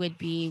anniversary would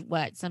be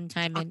what?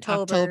 Sometime in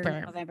October,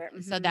 October. November.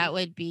 So Hmm. that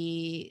would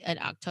be an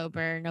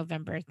October,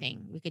 November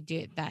thing. We could do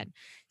it then.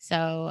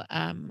 So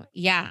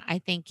yeah, I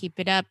think keep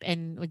it up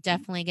and we're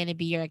definitely going to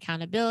be your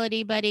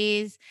accountability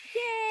buddies. Yay.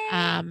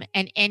 And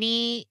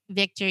any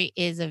victory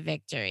is a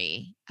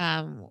victory.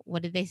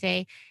 What did they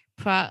say?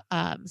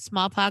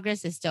 Small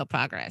progress is still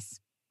progress.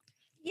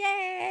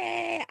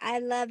 Yay! I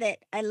love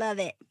it. I love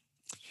it.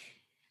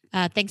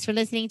 Thanks for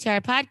listening to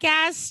our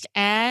podcast.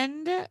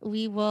 And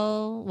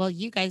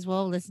you guys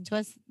will listen to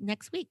us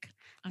next week.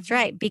 That's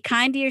right. Be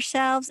kind to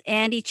yourselves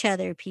and each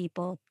other,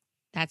 people.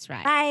 That's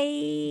right.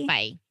 Bye.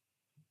 Bye.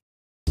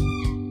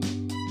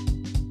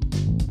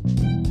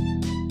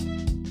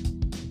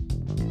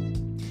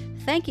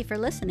 Thank you for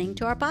listening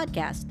to our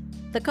podcast,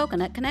 The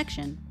Coconut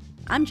Connection.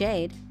 I'm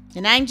Jade.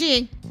 And I'm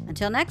G.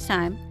 Until next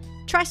time,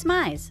 try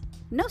smize,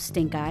 no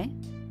stink eye.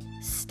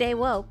 Stay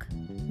woke,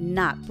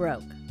 not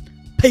broke.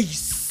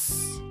 Peace.